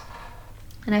others.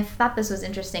 And I thought this was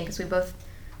interesting because we both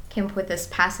came up with this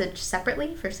passage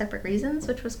separately for separate reasons,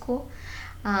 which was cool.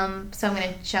 So I'm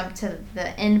going to jump to the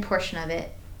end portion of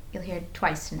it. You'll hear it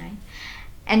twice tonight.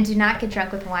 And do not get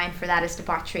drunk with wine, for that is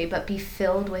debauchery, but be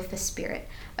filled with the Spirit,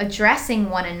 addressing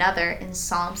one another in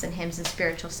psalms and hymns and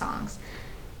spiritual songs.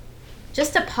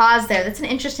 Just to pause there, that's an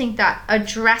interesting thought,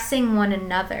 addressing one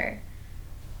another.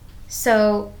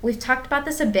 So we've talked about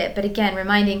this a bit, but again,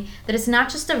 reminding that it's not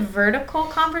just a vertical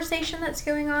conversation that's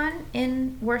going on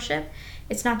in worship.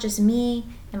 It's not just me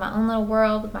in my own little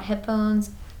world with my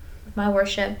headphones, with my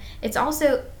worship. It's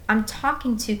also, I'm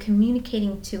talking to,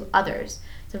 communicating to others.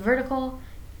 It's a vertical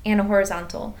and a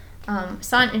horizontal.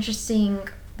 Saw an interesting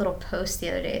little post the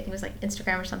other day, I think it was like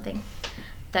Instagram or something,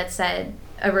 that said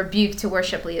a rebuke to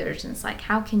worship leaders. And it's like,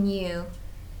 how can you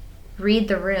read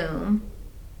the room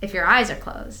if your eyes are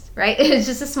closed, right? It's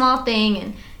just a small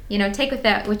thing, and take with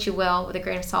that what you will with a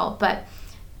grain of salt. But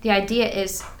the idea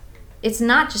is, it's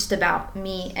not just about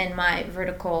me and my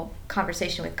vertical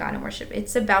conversation with God in worship.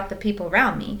 It's about the people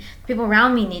around me. The people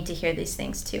around me need to hear these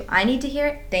things too. I need to hear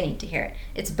it. They need to hear it.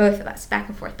 It's both of us, back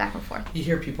and forth, back and forth. You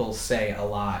hear people say a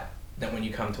lot that when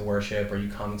you come to worship or you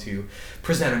come to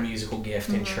present a musical gift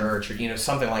in church or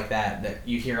something like that, that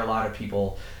you hear a lot of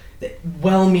people, that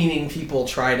well-meaning people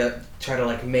try to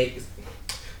like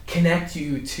connect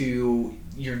you to,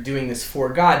 you're doing this for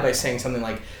God by saying something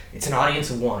like, it's an audience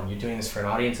of one. You're doing this for an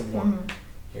audience of one.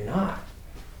 You're not.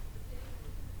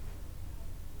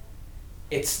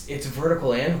 It's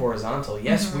vertical and horizontal.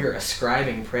 Yes, we're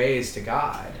ascribing praise to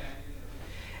God.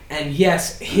 And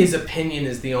yes, his opinion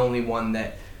is the only one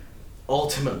that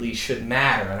ultimately should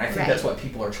matter. And I think that's what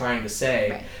people are trying to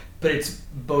say. Right. But it's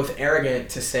both arrogant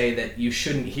to say that you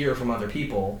shouldn't hear from other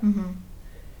people,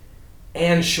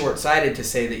 and short-sighted to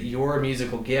say that your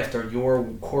musical gift or your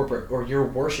corporate or your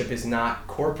worship is not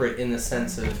corporate in the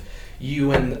sense of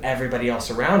you and everybody else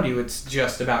around you. It's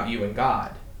just about you and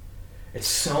God. It's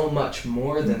so much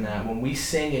more than that. When we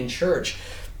sing in church,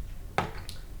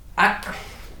 I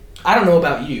don't know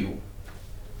about you,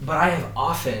 but I have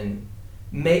often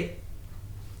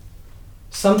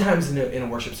sometimes in a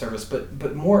worship service, but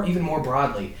even more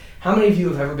broadly, how many of you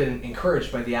have ever been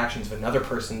encouraged by the actions of another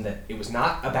person that it was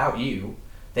not about you,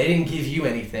 they didn't give you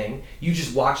anything, you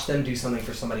just watched them do something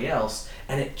for somebody else,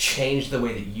 and it changed the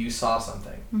way that you saw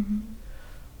something?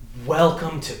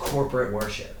 Welcome to corporate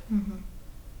worship.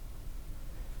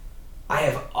 I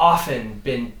have often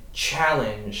been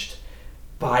challenged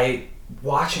by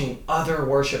watching other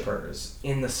worshipers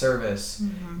in the service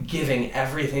giving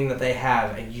everything that they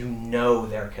have, and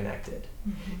they're connected.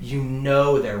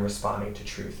 They're responding to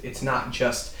truth. It's not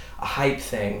just a hype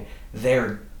thing.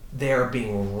 They're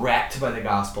being wrecked by the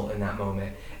gospel in that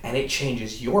moment, and it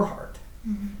changes your heart.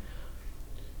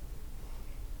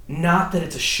 Not that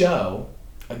it's a show,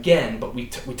 again, but we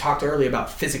talked earlier about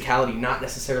physicality not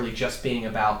necessarily just being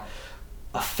about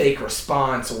a fake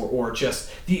response or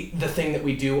just the thing that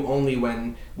we do only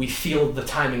when we feel the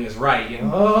timing is right.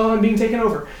 Oh, I'm being taken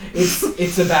over.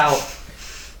 It's about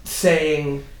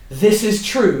saying, this is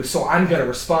true, so I'm going to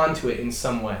respond to it in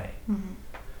some way.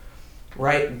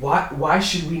 Right? Why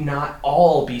should we not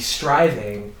all be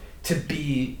striving to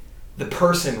be the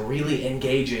person really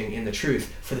engaging in the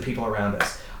truth for the people around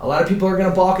us? A lot of people are going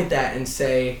to balk at that and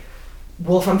say,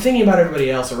 well, if I'm thinking about everybody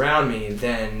else around me,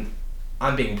 then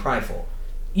I'm being prideful.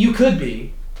 You could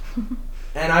be,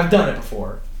 and I've done it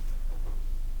before.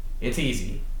 It's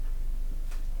easy.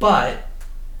 But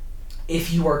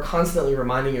if you are constantly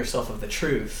reminding yourself of the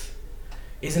truth,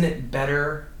 isn't it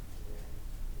better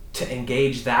to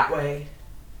engage that way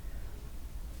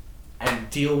and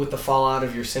deal with the fallout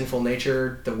of your sinful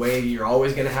nature the way you're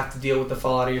always going to have to deal with the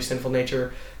fallout of your sinful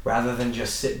nature, rather than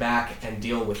just sit back and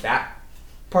deal with that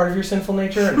part of your sinful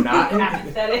nature and not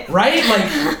right?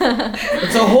 Like,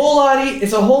 it's a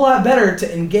whole lot better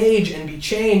to engage and be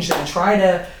changed and try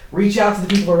to reach out to the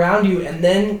people around you, and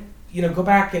then go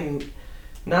back and,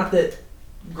 not that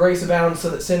grace abounds so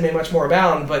that sin may much more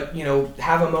abound, but,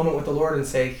 have a moment with the Lord and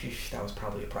say, that was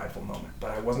probably a prideful moment,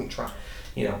 but I wasn't trying,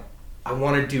 I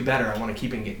want to do better. I want to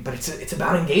keep engaged. But it's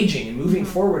about engaging and moving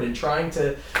forward and trying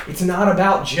to, it's not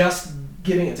about just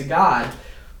giving it to God.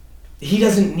 He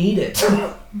doesn't need it.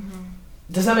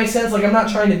 Does that make sense? Like, I'm not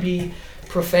trying to be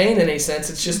profane in a sense.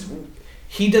 It's just,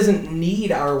 he doesn't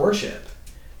need our worship.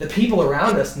 The people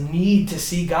around us need to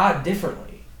see God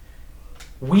differently.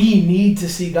 We need to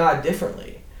see God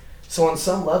differently. So on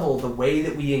some level, the way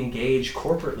that we engage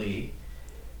corporately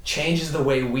changes the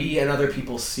way we and other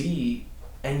people see.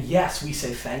 And yes, we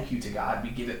say thank you to God.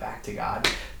 We give it back to God.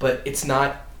 But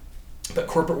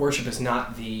corporate worship is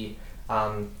not the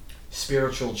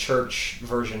spiritual church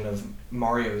version of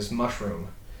Mario's mushroom.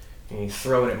 And you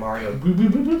throw it at Mario, boop, boop,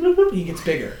 boop, boop, boop, boop, he gets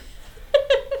bigger.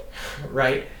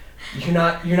 Right? You're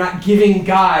not giving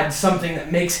God something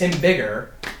that makes him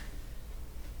bigger.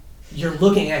 You're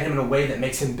looking at him in a way that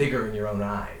makes him bigger in your own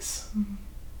eyes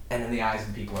and in the eyes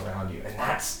of the people around you. And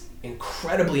that's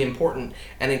incredibly important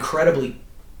and incredibly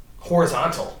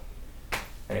horizontal.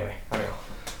 Anyway, I don't know.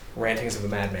 Rantings of a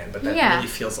madman, but that really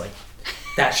feels like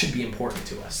that should be important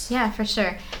to us. Yeah, for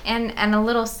sure. And a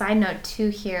little side note too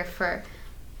here for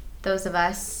those of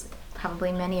us,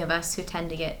 probably many of us, who tend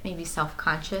to get maybe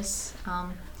self-conscious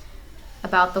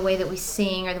about the way that we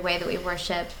sing or the way that we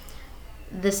worship.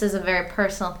 This is a very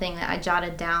personal thing that I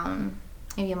jotted down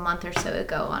maybe a month or so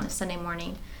ago on a Sunday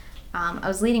morning. I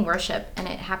was leading worship, and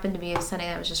it happened to be a Sunday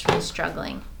that I was just really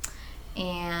struggling.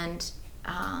 And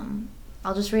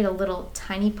I'll just read a little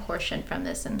tiny portion from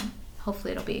this, and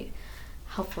hopefully it'll be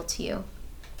helpful to you.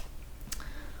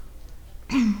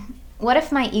 What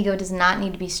if my ego does not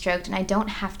need to be stroked and I don't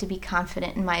have to be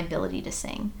confident in my ability to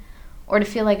sing or to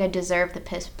feel like I deserve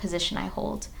the position I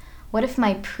hold? What if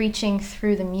my preaching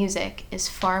through the music is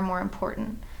far more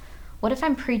important? What if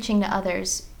I'm preaching to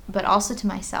others, but also to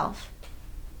myself?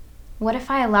 What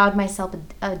if I allowed myself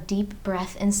a deep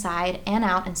breath inside and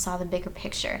out and saw the bigger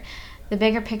picture? The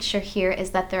bigger picture here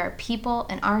is that there are people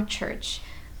in our church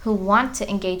who want to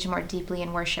engage more deeply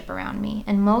in worship around me,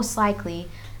 and most likely,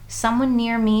 someone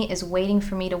near me is waiting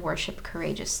for me to worship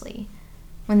courageously.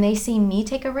 When they see me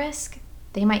take a risk,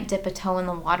 they might dip a toe in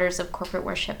the waters of corporate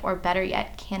worship, or better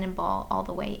yet, cannonball all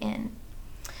the way in.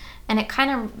 And it kind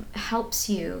of helps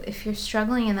you if you're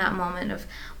struggling in that moment of,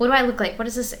 what do I look like? What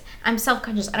is this? I'm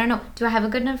self-conscious. I don't know. Do I have a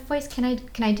good enough voice? Can I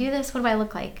do this? What do I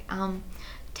look like?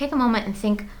 Take a moment and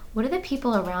think, what do the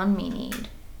people around me need?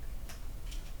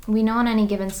 We know on any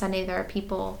given Sunday there are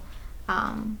people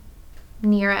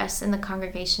near us in the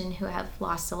congregation who have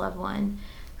lost a loved one,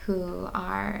 who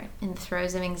are in the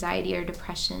throes of anxiety or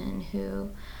depression,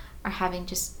 who are having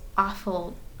just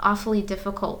awfully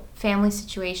difficult family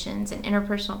situations and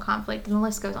interpersonal conflict, and the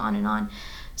list goes on and on.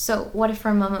 So what if for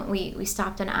a moment we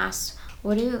stopped and asked,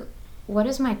 what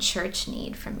does my church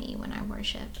need from me when I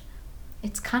worship?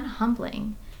 It's kind of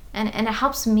humbling. And it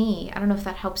helps me, I don't know if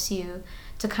that helps you,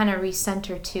 to kind of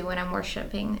recenter too when I'm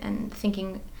worshiping and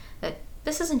thinking that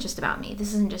this isn't just about me.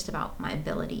 This isn't just about my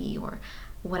ability or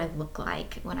what I look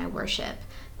like when I worship.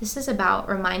 This is about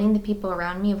reminding the people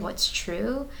around me of what's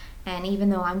true. And even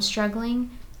though I'm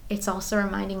struggling, it's also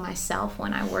reminding myself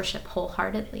when I worship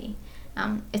wholeheartedly.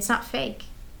 It's not fake.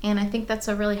 And I think that's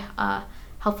a really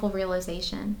helpful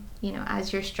realization,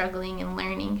 as you're struggling and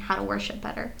learning how to worship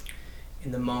better.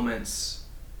 In the moments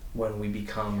when we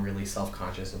become really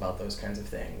self-conscious about those kinds of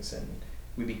things and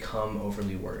we become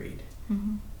overly worried,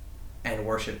 and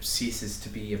worship ceases to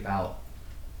be about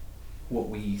what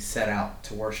we set out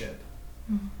to worship,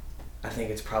 I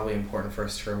think it's probably important for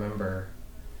us to remember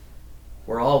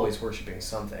we're always worshiping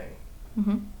something.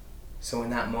 So in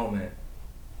that moment,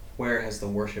 where has the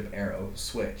worship arrow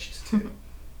switched to?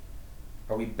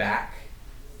 Are we back?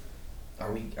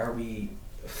 Are we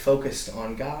focused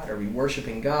on God? Are we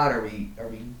worshiping God? Are we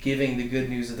giving the good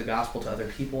news of the gospel to other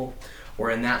people?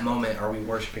 Or in that moment, are we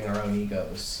worshiping our own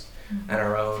egos and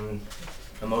our own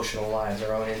emotional lives,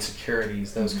 our own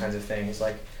insecurities, those kinds of things?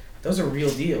 Like, those are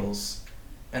real deals.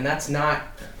 And that's not,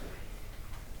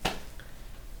 I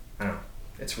don't know,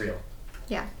 it's real.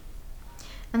 Yeah.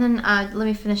 And then let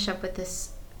me finish up with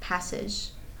this passage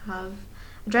of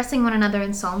addressing one another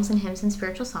in psalms and hymns and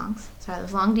spiritual songs. Sorry, that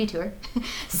was a long detour.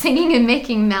 Singing and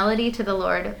making melody to the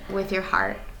Lord with your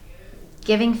heart.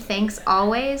 Giving thanks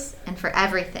always and for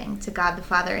everything to God the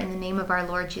Father in the name of our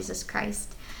Lord Jesus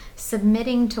Christ.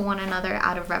 Submitting to one another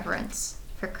out of reverence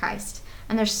for Christ.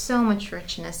 And there's so much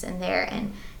richness in there.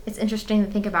 And it's interesting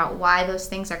to think about why those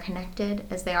things are connected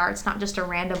as they are. It's not just a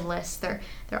random list. They're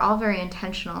all very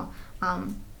intentional.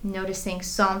 Noticing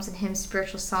psalms and hymns,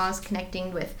 spiritual songs,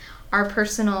 connecting with our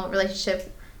personal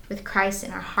relationship with Christ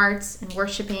in our hearts and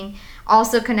worshiping.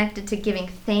 Also connected to giving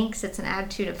thanks. It's an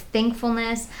attitude of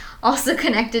thankfulness. Also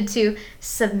connected to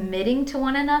submitting to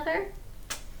one another.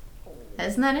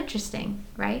 Isn't that interesting,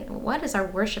 right? What does our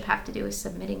worship have to do with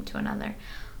submitting to another?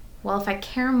 Well, if I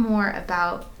care more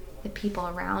about the people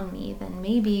around me, then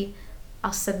maybe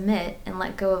I'll submit and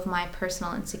let go of my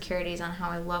personal insecurities on how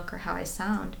I look or how I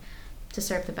sound to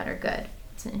serve the better good.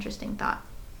 It's an interesting thought.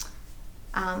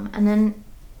 And then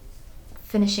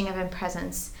finishing up in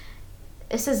presence.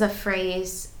 This is a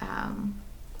phrase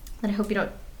that I hope you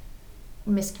don't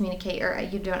miscommunicate or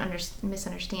you don't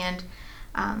misunderstand.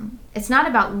 It's not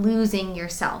about losing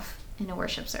yourself in a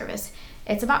worship service.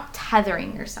 It's about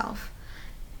tethering yourself.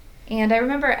 And I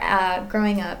remember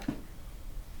growing up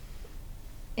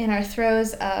in our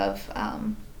throes of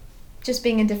just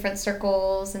being in different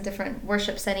circles and different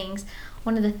worship settings,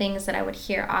 one of the things that I would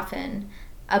hear often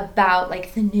about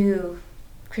like the new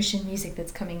Christian music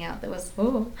that's coming out that was,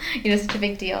 such a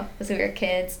big deal as we were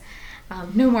kids.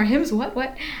 No more hymns, what?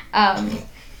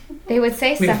 They would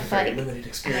say stuff like, limited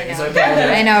experience.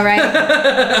 I know,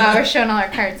 right? We're showing all our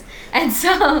cards. And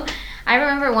so I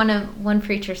remember one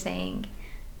preacher saying,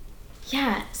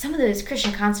 yeah, some of those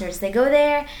Christian concerts, they go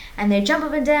there and they jump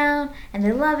up and down and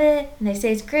they love it and they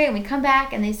say it's great, and we come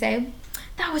back and they say,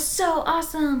 that was so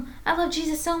awesome. I love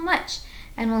Jesus so much.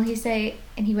 And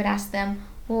he would ask them,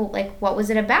 well, like, what was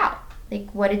it about? Like,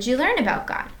 what did you learn about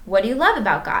God? What do you love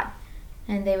about God?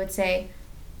 And they would say,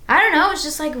 I don't know, it was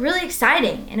just like really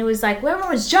exciting. And it was like everyone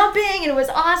was jumping and it was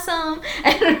awesome.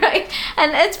 And right.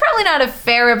 And it's probably not a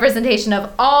fair representation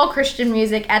of all Christian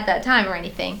music at that time or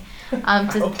anything.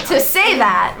 To say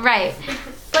that, right.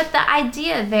 But the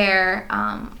idea there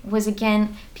was,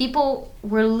 again, people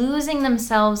were losing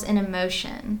themselves in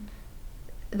emotion.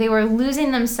 They were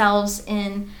losing themselves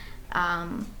in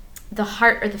the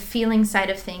heart or the feeling side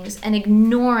of things and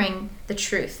ignoring the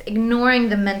truth, ignoring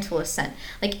the mental assent.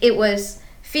 Like it was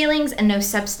feelings and no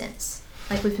substance,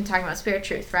 like we've been talking about spirit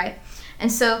truth, right? And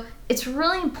so it's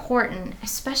really important,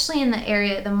 especially in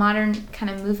the modern kind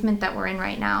of movement that we're in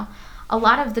right now. A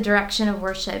lot of the direction of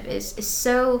worship is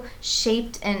so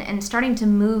shaped and starting to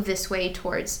move this way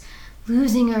towards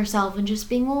losing ourselves and just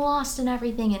being lost in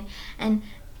everything. And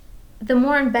the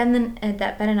more that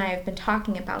Ben and I have been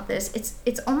talking about this,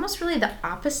 it's almost really the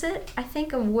opposite, I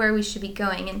think, of where we should be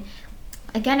going. And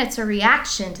again, it's a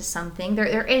reaction to something.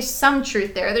 There is some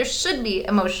truth there. There should be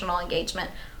emotional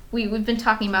engagement. We've been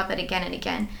talking about that again and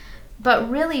again.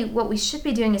 But really what we should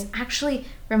be doing is actually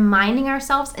reminding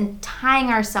ourselves and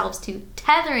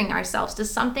tethering ourselves to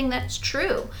something that's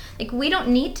true. Like, we don't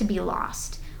need to be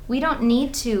lost. We don't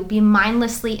need to be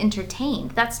mindlessly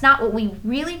entertained. That's not what we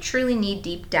really truly need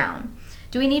deep down.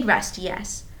 Do we need rest?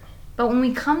 Yes. But when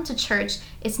we come to church,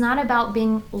 it's not about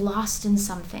being lost in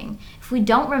something. If we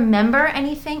don't remember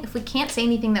anything, if we can't say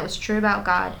anything that was true about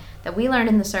God that we learned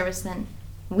in the service, then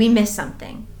we miss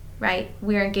something, right?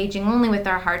 We are engaging only with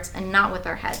our hearts and not with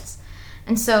our heads.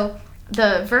 And so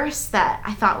the verse that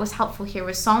I thought was helpful here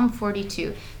was Psalm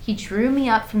 42. He drew me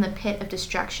up from the pit of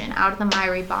destruction, out of the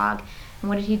miry bog. And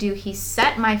what did he do? He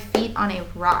set my feet on a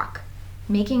rock,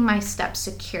 making my steps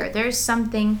secure. There's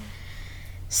something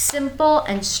simple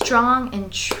and strong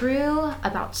and true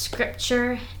about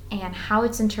Scripture and how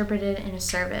it's interpreted in a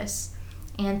service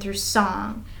and through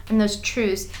song and those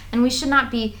truths. And we should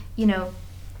not be,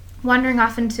 wandering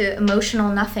off into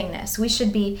emotional nothingness. We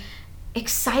should be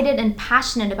excited and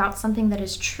passionate about something that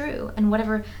is true and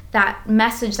whatever that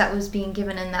message that was being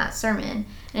given in that sermon.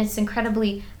 And it's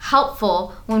incredibly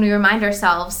helpful when we remind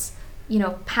ourselves,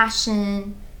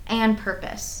 passion and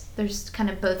purpose. There's kind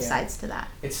of both sides to that.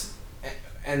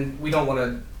 And we don't want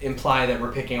to imply that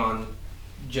we're picking on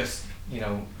just,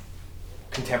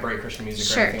 contemporary Christian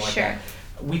music or anything like that.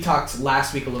 We talked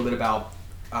last week a little bit about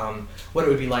what it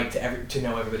would be like to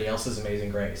know everybody else's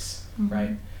Amazing Grace,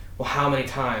 right? Well, how many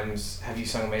times have you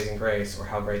sung Amazing Grace or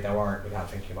How Great Thou Art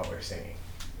without thinking about what you're singing?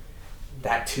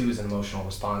 That too is an emotional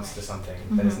response to something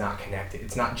that is not connected.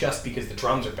 It's not just because the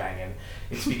drums are banging.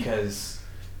 It's because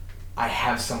I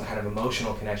have some kind of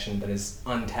emotional connection that is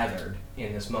untethered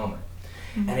in this moment.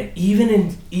 And even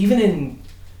in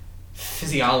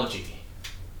physiology,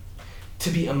 to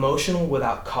be emotional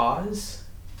without cause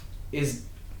is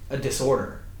a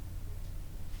disorder.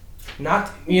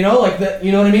 Not, you know what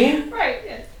I mean? Right,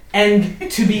 yes. And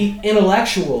to be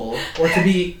intellectual or to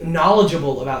be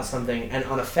knowledgeable about something and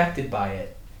unaffected by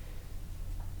it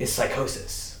is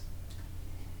psychosis.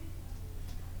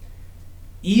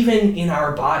 Even in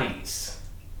our bodies,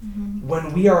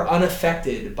 when we are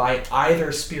unaffected by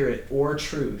either spirit or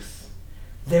truth,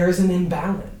 there's an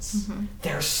imbalance.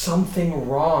 There's something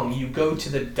wrong. You go to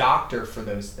the doctor for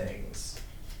those things.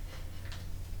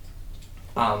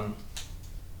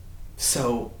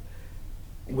 So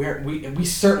we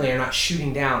certainly are not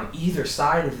shooting down either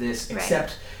side of this,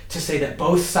 except to say that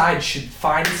both sides should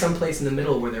find some place in the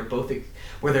middle where they're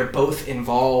both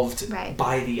involved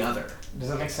by the other. Does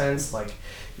that make sense? Like,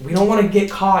 we don't want to get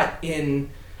caught in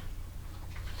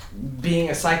being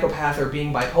a psychopath or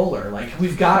being bipolar. Like,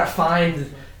 we've got to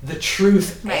find the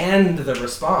truth and the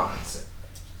response.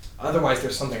 Otherwise,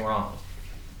 there's something wrong.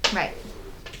 Right.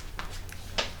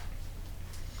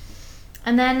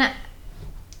 And then,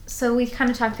 so we kind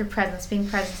of talked through presence, being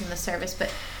present in the service,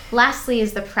 but lastly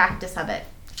is the practice of it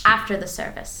after the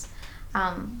service.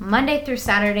 Monday through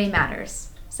Saturday matters.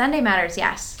 Sunday matters,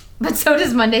 yes, but so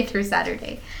does Monday through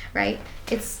Saturday, right?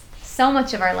 It's so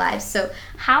much of our lives. So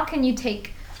how can you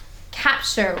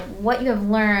capture what you have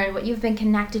learned, what you've been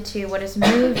connected to, what has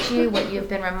moved you, what you've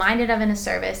been reminded of in a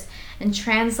service, and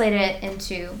translate it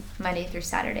into Monday through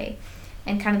Saturday?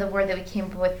 And kind of the word that we came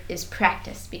up with is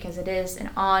practice, because it is an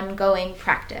ongoing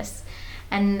practice.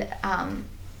 And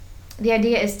the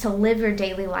idea is to live your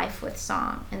daily life with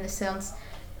song. And this sounds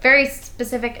very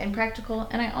specific and practical.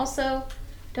 And I also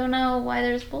don't know why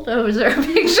there's bulldozer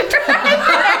picture.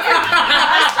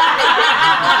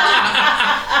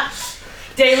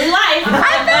 Daily life.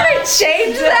 I better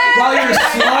change that. While you're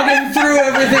slogging through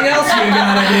everything else you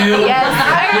gotta do. Yes,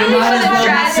 I you really might as should well have be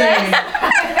tried saying,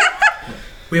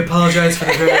 we apologize for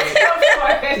the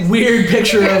very weird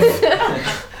picture of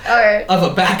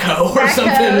a backhoe or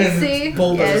something. See? And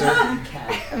bulldozer. Yes.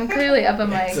 I'm clearly up on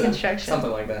my construction.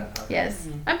 Something like that. Okay. Yes.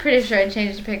 I'm pretty sure I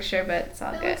changed the picture, but it's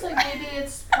all It good. looks like maybe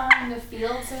it's plowing the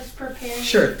fields as preparing.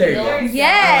 Sure, there you go.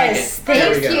 Yes, I like it.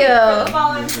 There thank we go. you. For the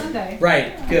following Sunday.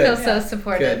 Right, I feel good. so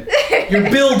supported. Good. You're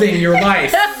building your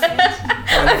life.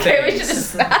 Okay, we should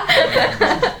just stop.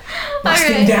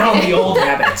 Busting Alright. down the old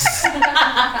habits.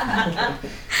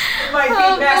 Might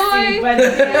Oh, be messy, boy.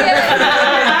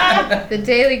 but The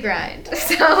daily grind.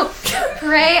 So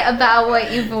pray about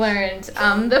what you've learned.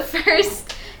 The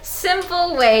first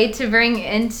simple way to bring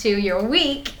into your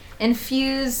week,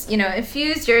 infuse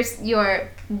your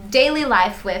daily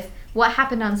life with what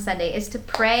happened on Sunday, is to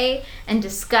pray and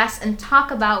discuss and talk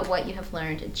about what you have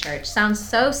learned in church. Sounds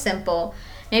so simple.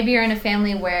 Maybe you're in a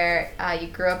family where you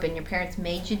grew up and your parents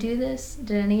made you do this.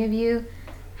 Did any of you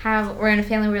we're in a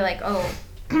family where like,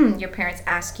 your parents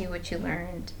ask you what you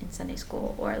learned in Sunday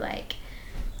school, or like,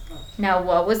 now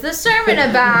what was the sermon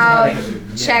about?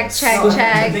 Check.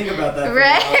 Think about that.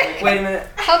 Right. I was like, wait a minute.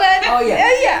 Hold on. Oh,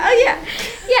 yeah. Oh yeah.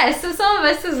 Yeah, so some of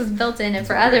us this is built in, and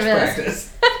for other of us,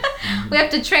 Practice. we have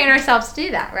to train ourselves to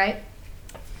do that, right?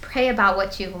 Pray about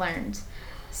what you've learned.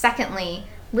 Secondly,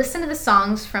 listen to the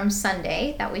songs from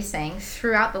Sunday that we sang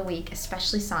throughout the week,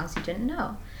 especially songs you didn't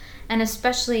know. And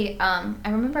especially, I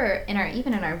remember in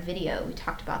our video, we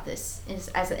talked about this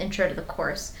as an intro to the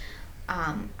course,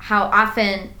 how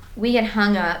often we get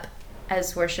hung up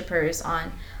as worshipers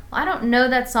on, well, I don't know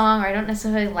that song, or I don't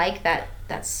necessarily like that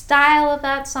style of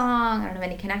that song, I don't have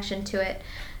any connection to it.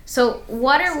 So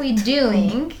what are we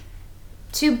doing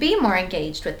to be more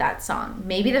engaged with that song?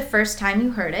 Maybe the first time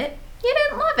you heard it, you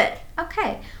didn't love it.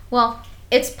 Okay, well,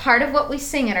 it's part of what we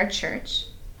sing at our church,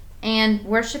 and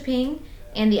worshiping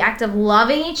and the act of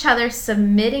loving each other,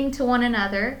 submitting to one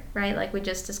another, right, like we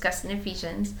just discussed in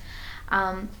Ephesians,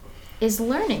 is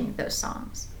learning those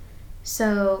songs.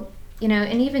 So,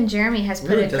 and even Jeremy has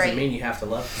put Really it great. doesn't mean you have to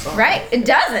love the song. Right, it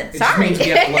doesn't. It just Sorry. means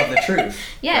you have to love the truth.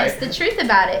 Yes, right? the truth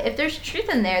about it. If there's truth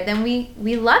in there, then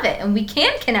we love it, and we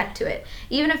can connect to it,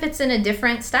 even if it's in a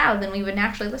different style than we would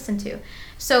naturally listen to.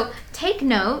 So take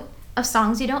note of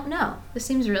songs you don't know. This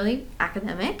seems really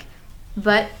academic,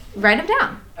 but write them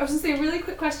down. I was going to say a really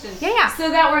quick question. Yeah. So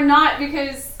that we're not,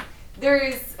 because there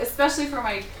is, especially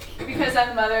because I'm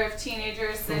the mother of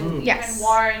teenagers, and Yes. even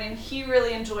Warren, and he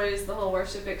really enjoys the whole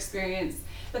worship experience.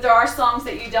 But there are songs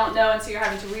that you don't know, and so you're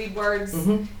having to read words.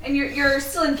 Mhm. And you're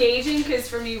still engaging, because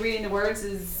for me, reading the words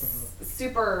is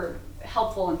super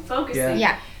helpful and focusing.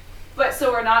 Yeah. But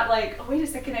so we're not like, oh, wait a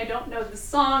second, I don't know the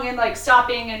song, and like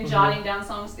stopping and jotting down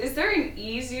songs. Is there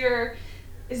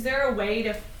a way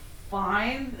to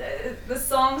find the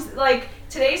songs? Like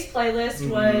today's playlist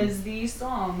was these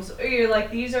songs, or you're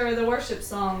like, these are the worship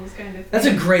songs, kind of thing. That's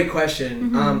a great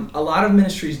question. A lot of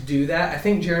ministries do that. I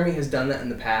think Jeremy has done that in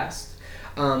the past.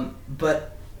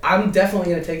 But I'm definitely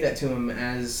going to take that to him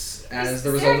as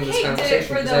the result of this Sarah Kate conversation, did it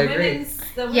for because the I agree.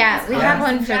 women's Yeah, we have conference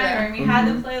one in for January. We had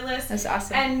the playlist. That's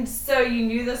awesome. And so you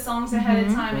knew the songs ahead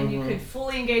of time, and you could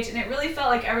fully engage, and it really felt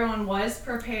like everyone was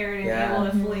prepared and Yeah. able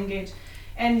to fully engage.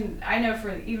 And I know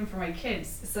even for my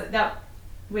kids, so that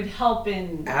would help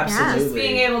in Absolutely. just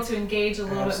being able to engage a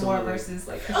little bit more Absolutely. versus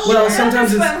like. Well,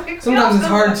 sometimes Like, it's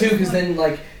hard too, because then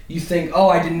like you think, oh,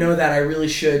 I didn't know that, I really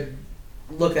should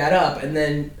look that up, and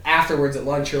then afterwards at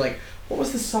lunch you're like, what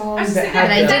was the song I that said had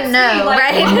that I the didn't know,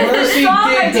 right? Mercy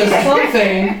gig to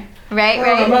something? Right, I don't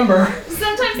right. remember.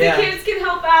 Sometimes Yeah. the kids can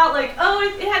help out, like, oh,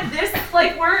 it had this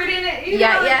like word in it, you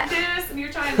Yeah, know, like yeah. this, and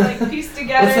you're trying to like piece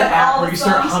together What's the app all where the you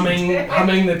start songs you did.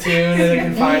 humming the tune and they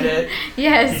can find it?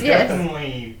 Yes, He yes.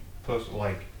 definitely posts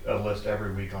like a list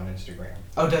every week on Instagram.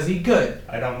 Oh, does he? Good.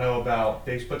 I don't know about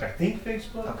Facebook. I think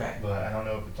Facebook. Okay. But I don't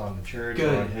know if it's on the church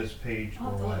Good. or on his page I'll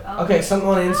or have to what. look up. Okay, something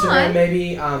on Instagram on.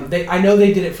 maybe. I know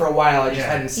they did it for a while. I just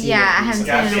Yeah. hadn't seen Yeah, it. I haven't recently.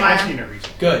 seen it in a I've while. seen it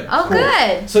recently. Good. Oh, cool.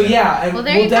 good. So yeah, and Well,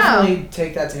 there we'll you go. definitely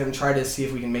take that to him. Try to see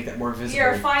if we can make that more visible.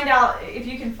 Or find out if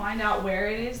you can find out where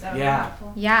it is. That would Yeah. be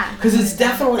helpful. Yeah. Because it's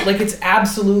definitely like it's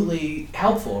absolutely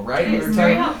helpful, right? It We is were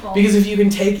very talking- helpful. Because if you can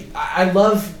take, I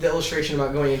love the illustration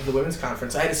about going into the women's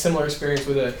conference. I had a similar experience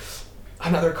with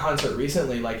another concert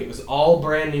recently. Like it was all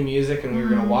brand new music, and we were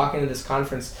going to walk into this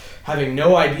conference having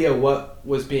no idea what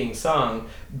was being sung.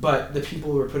 But the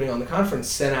people who were putting on the conference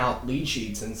sent out lead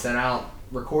sheets and sent out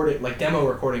demo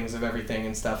recordings of everything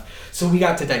and stuff. So we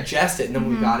got to digest it, and then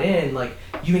when we got in, like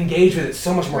you engage with it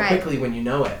so much more Right. quickly when you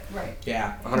know it. Right.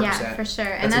 Yeah, 100%. Yeah, for sure.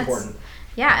 That's And that's important.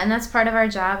 Yeah, and that's part of our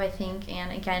job, I think.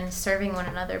 And again, serving one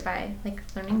another by like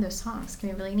learning those songs can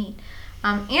be really neat.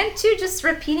 And too, just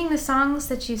repeating the songs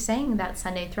that you sang that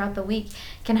Sunday throughout the week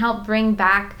can help bring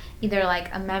back either like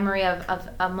a memory of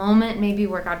a moment maybe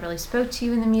where God really spoke to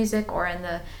you in the music or in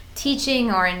the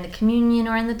teaching or in the communion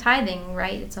or in the tithing,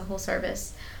 right? It's a whole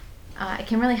service. It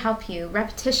can really help you.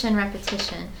 Repetition,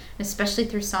 especially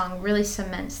through song, really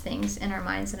cements things in our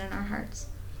minds and in our hearts.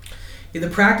 Yeah, the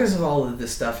practice of all of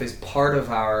this stuff is part of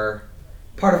our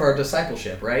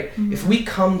discipleship, right? Mm-hmm. If we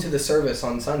come to the service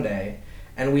on Sunday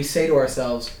and we say to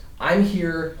ourselves, I'm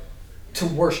here to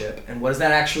worship, and what does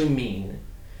that actually mean?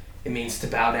 It means to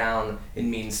bow down, it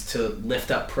means to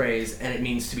lift up praise, and it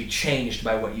means to be changed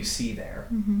by what you see there,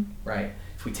 right?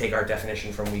 If we take our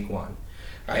definition from week 1,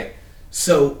 right?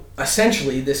 So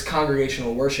essentially this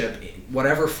congregational worship,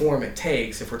 whatever form it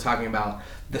takes, if we're talking about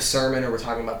the sermon or we're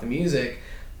talking about the music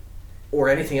or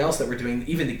anything else that we're doing,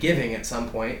 even the giving at some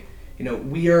point, you know,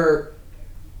 we are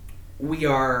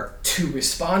to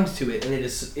respond to it, and it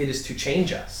is to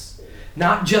change us,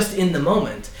 not just in the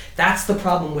moment. That's the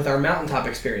problem with our mountaintop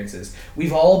experiences.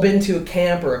 We've all been to a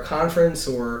camp or a conference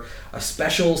or a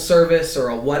special service or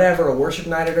a worship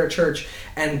night at our church,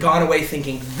 and gone away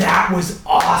thinking, that was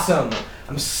awesome.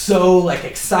 I'm so like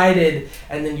excited.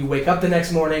 And then you wake up the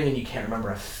next morning and you can't remember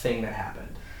a thing that happened.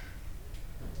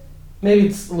 Maybe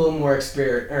it's a little more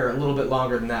or a little bit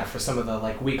longer than that for some of the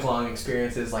like week-long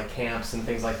experiences like camps and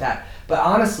things like that. But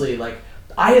honestly, like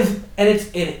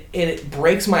it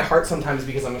breaks my heart sometimes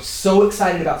because I'm so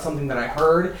excited about something that I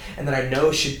heard and that I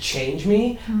know should change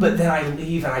me, but then I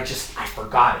leave and I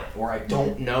forgot it, or I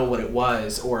don't know what it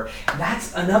was, or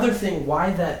that's another thing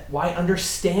why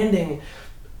understanding.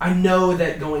 I know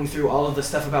that going through all of the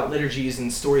stuff about liturgies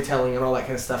and storytelling and all that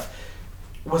kind of stuff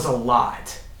was a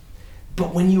lot.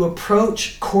 But when you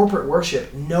approach corporate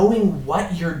worship, knowing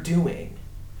what you're doing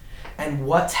and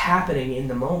what's happening in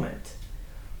the moment,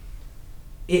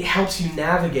 it helps you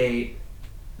navigate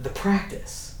the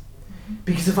practice.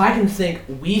 Because if I can think,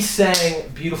 we sang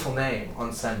Beautiful Name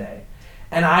on Sunday,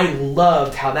 and I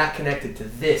loved how that connected to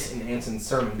this in Anson's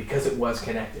sermon because it was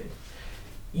connected.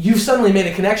 You've suddenly made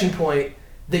a connection point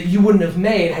that you wouldn't have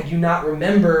made had you not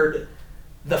remembered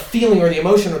the feeling or the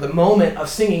emotion or the moment of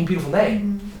singing Beautiful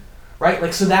Name. Right?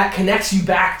 Like, so that connects you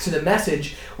back to the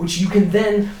message, which you can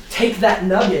then take that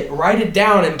nugget, write it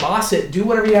down, emboss it, do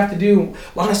whatever you have to do.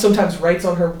 Lana sometimes writes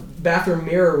on her bathroom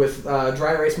mirror with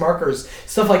dry erase markers,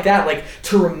 stuff like that, like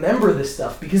to remember this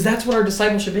stuff, because that's what our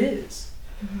discipleship is.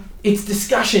 It's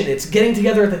discussion, it's getting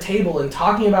together at the table and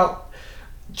talking about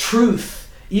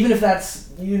truth, even if that's,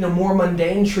 you know, more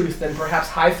mundane truth than perhaps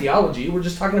high theology. We're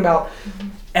just talking about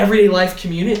everyday life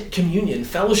communion,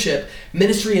 fellowship,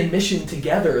 ministry and mission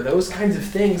together, those kinds of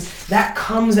things. That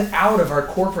comes out of our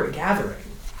corporate gathering.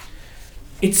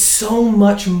 It's so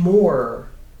much more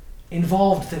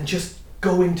involved than just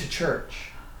going to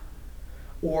church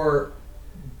or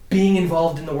being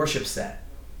involved in the worship set.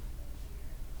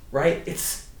 Right?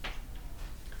 It's,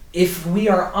 if we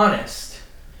are honest,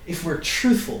 if we're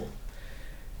truthful,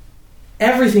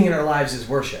 everything in our lives is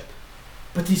worship.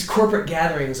 But these corporate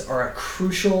gatherings are a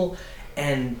crucial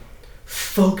and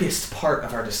focused part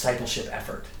of our discipleship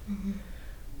effort.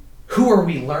 Who are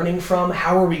we learning from?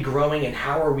 How are we growing? And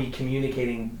how are we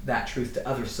communicating that truth to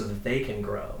others so that they can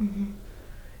grow?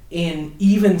 in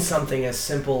even something as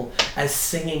simple as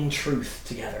singing truth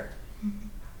together.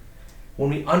 When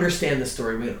we understand the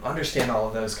story, we understand all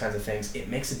of those kinds of things, it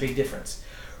makes a big difference.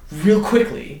 Real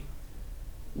quickly,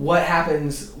 what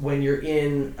happens when you're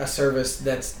in a service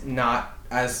that's not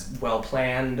as well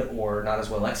planned or not as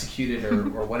well executed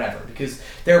or whatever? Because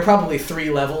there are probably 3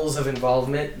 levels of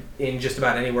involvement in just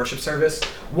about any worship service.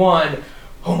 1,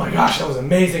 oh my gosh, that was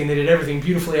amazing, they did everything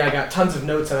beautifully, I got tons of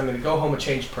notes and I'm going to go home a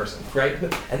changed person, right?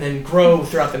 And then grow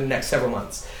throughout the next several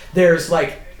months. There's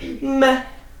like, meh,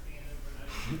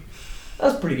 that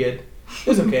was pretty good, it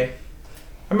was okay,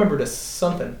 I remembered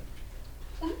something.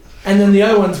 And then the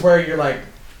other ones where you're like,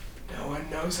 no one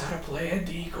knows how to play a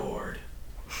D chord.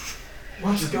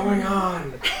 What's going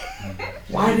on?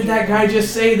 Why did that guy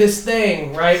just say this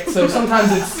thing, right? So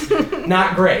sometimes it's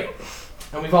not great.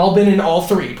 And we've all been in all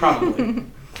 3, probably.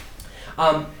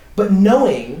 But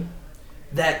knowing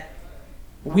that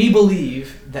we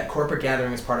believe that corporate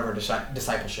gathering is part of our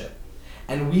discipleship,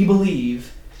 and we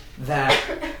believe that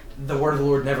the word of the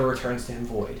Lord never returns to him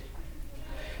void,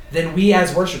 then we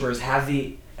as worshipers have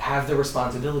the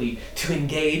responsibility to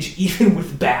engage even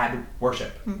with bad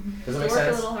worship. Does that make sense? Work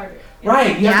a little harder.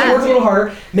 Right, you have to work a little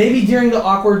harder. Maybe during the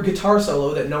awkward guitar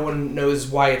solo that no one knows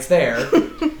why it's there,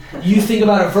 you think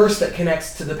about a verse that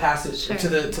connects to the passage, to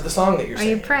the song that you're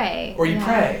singing. Or you pray. Or you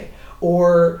pray.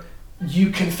 Or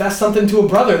you confess something to a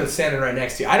brother that's standing right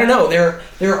next to you. I don't know.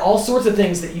 There are all sorts of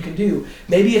things that you can do.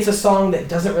 Maybe it's a song that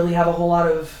doesn't really have a whole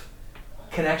lot of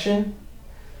connection.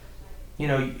 You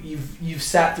know, you've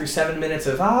sat through 7 minutes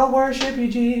of I'll worship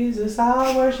you, Jesus,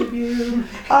 I'll worship you,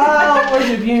 I'll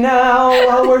worship you now,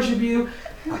 I'll worship you.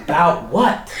 About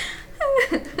what?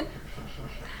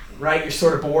 Right? You're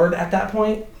sort of bored at that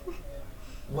point.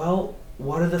 Well,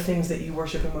 what are the things that you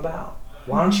worship him about?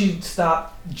 Why don't you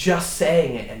stop just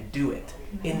saying it and do it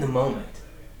in the moment?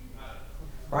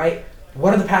 Right?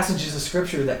 What are the passages of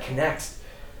scripture that connect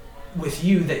with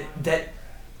you that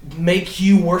make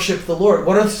you worship the Lord?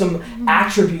 What are some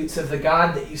attributes of the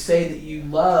God that you say that you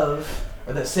love,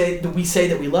 or that we say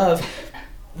that we love,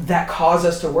 that cause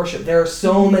us to worship? There are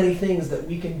so many things that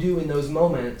we can do in those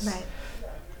moments, Right.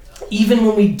 even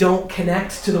when we don't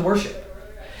connect to the worship.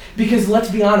 Because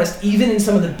let's be honest, even in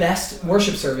some of the best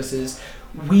worship services,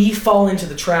 we fall into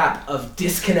the trap of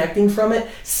disconnecting from it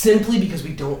simply because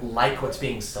we don't like what's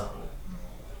being sung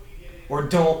or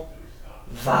don't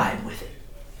vibe with it.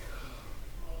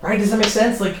 Right? Does that make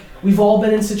sense? Like, we've all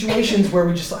been in situations where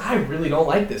we just, I really don't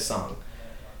like this song.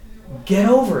 Get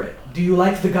over it. Do you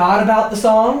like the God about the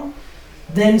song?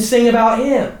 Then sing about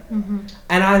him. Mm-hmm.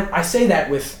 And I say that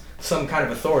with some kind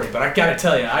of authority, but I gotta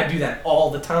tell you, I do that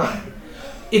all the time.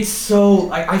 It's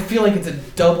so, I feel like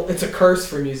it's a curse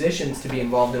for musicians to be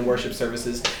involved in worship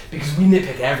services because we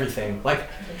nitpick everything. Like,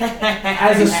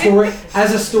 as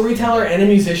a storyteller and a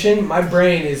musician, my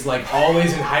brain is like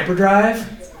always in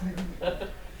hyperdrive.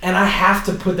 And I have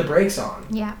to put the brakes on.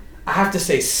 Yeah. I have to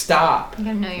say, stop. You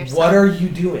gotta know yourself. What are you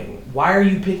doing? Why are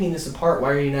you picking this apart?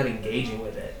 Why are you not engaging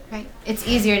with it? Right. It's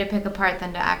easier to pick apart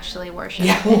than to actually worship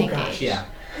Yeah, and oh engage. gosh, yeah.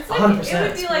 It's like, 100%. it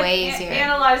would be like way easier.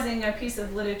 analyzing a piece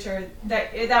of literature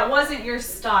that wasn't your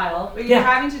style, but you're Yeah.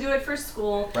 having to do it for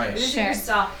school. Right. This is your Sure.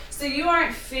 style. So you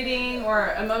aren't fitting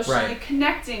or emotionally Right.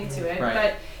 connecting to it. Right.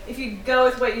 But if you go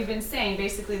with what you've been saying,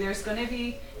 basically there's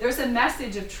a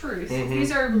message of truth. Mhm.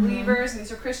 These are believers and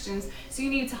these are Christians. So you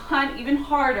need to hunt even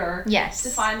harder Yes. to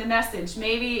find the message.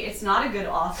 Maybe it's not a good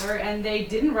author and they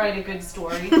didn't write a good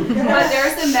story, but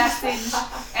there's a message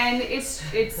and it's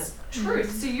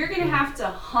truth. So you're going to have to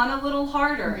hunt a little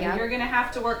harder Yep. and you're going to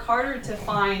have to work harder to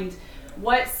find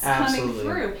what's Absolutely. coming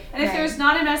through. And if Right. there's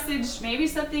not a message, maybe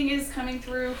something is coming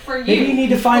through for you. Maybe you need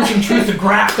to find some truth to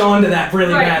graft onto that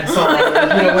really Right. bad song. You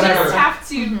Whatever. just have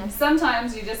to,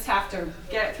 sometimes you just have to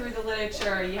get through the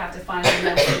literature, you have to find the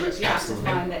message, you have to Absolutely.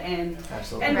 find the end.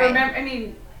 Absolutely. And Right.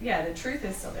 remember, the truth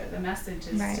is still there, the message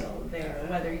is Right. still there,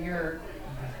 whether you're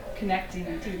connecting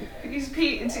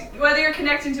whether you're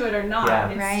connecting to it or not, Yeah.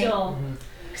 it's Right. still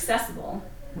accessible.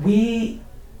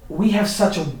 We have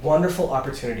such a wonderful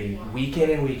opportunity week in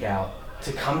and week out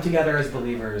to come together as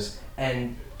believers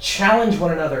and challenge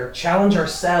one another, challenge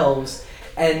ourselves,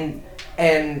 and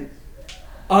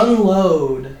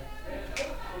unload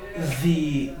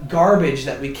the garbage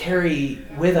that we carry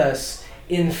with us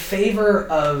in favor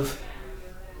of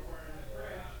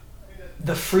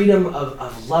the freedom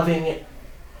of loving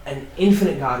an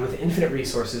infinite God with infinite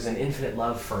resources and infinite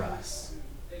love for us.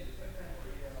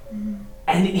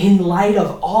 And in light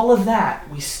of all of that,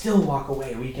 we still walk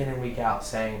away week in and week out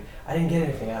saying, I didn't get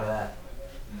anything out of that.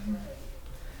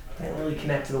 I didn't really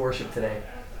connect to the worship today.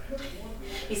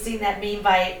 You seen that meme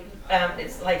by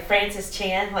it's like Francis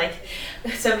Chan, like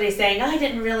somebody saying, I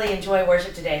didn't really enjoy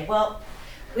worship today. Well,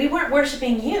 we weren't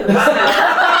worshiping you. So that's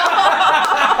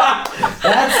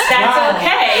wow.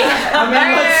 okay. I mean,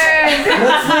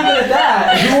 let's leave it at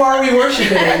that. Who are we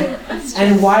worshiping?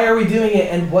 And why are we doing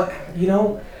it? And what,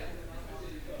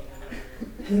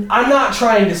 I'm not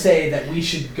trying to say that we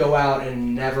should go out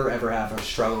and never ever have a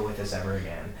struggle with this ever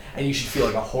again. And you should feel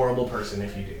like a horrible person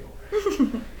if you do.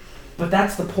 But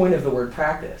that's the point of the word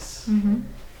practice. Mm-hmm.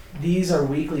 These are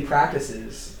weekly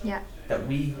practices Yeah. that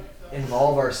we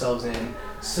involve ourselves in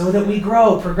so that we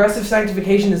grow. Progressive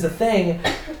sanctification is a thing,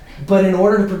 but in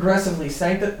order to progressively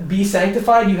be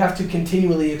sanctified, you have to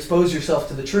continually expose yourself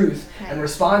to the truth and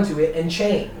respond to it and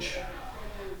change.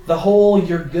 The whole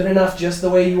 "you're good enough just the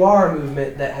way you are"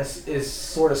 movement that is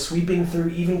sort of sweeping through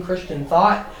even Christian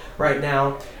thought right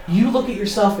now. You look at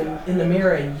yourself in the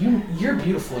mirror and you're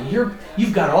beautiful.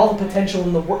 You've got all the potential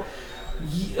in the world.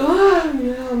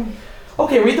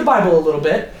 Okay, read the Bible a little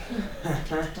bit.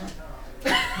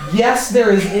 Yes,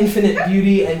 there is infinite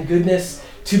beauty and goodness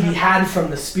to be had from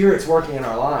the Spirit's working in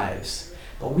our lives,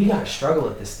 but we gotta struggle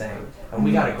at this thing, and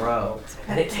we gotta grow,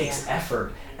 and it takes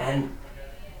effort, and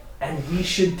we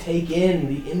should take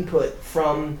in the input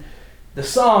from the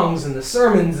songs and the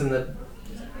sermons and the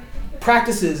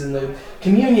practices and the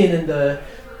communion and the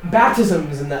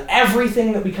baptisms and the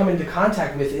everything that we come into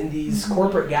contact with in these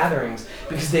corporate gatherings,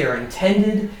 because they are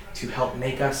intended to help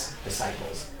make us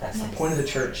disciples. That's the point of the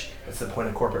church. That's the point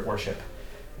of corporate worship.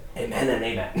 Amen and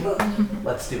amen.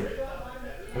 Let's do it.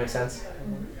 That makes sense?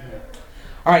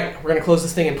 All right, we're going to close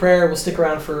this thing in prayer. We'll stick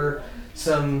around for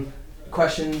some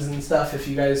questions and stuff if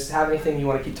you guys have anything you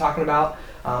want to keep talking about.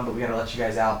 But we got to let you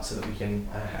guys out so that we can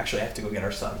actually have to go get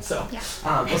our son. So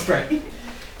let's pray.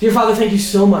 Dear Father, thank you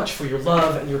so much for your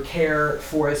love and your care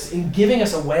for us in giving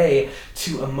us a way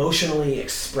to emotionally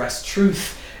express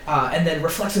truth and then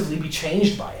reflexively be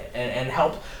changed by it and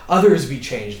help others be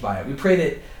changed by it. We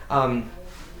pray that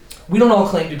we don't all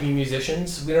claim to be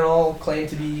musicians. We don't all claim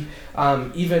to be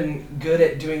even good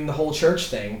at doing the whole church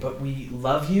thing, but we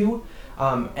love you.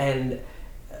 And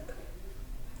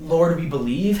Lord, we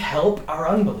believe, help our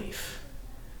unbelief.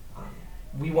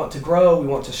 We want to grow, we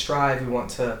want to strive, we want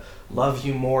to love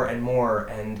you more and more,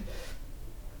 and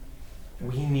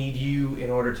we need you in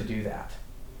order to do that.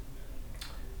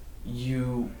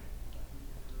 You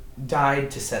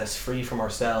died to set us free from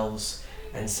ourselves,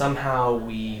 and somehow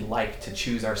we like to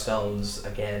choose ourselves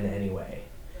again anyway.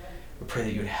 We pray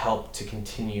that you would help to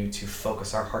continue to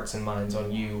focus our hearts and minds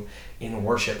on you in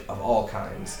worship of all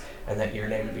kinds, and that your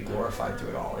name would be glorified through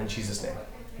it all. In Jesus' name,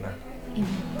 amen.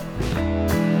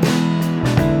 Amen.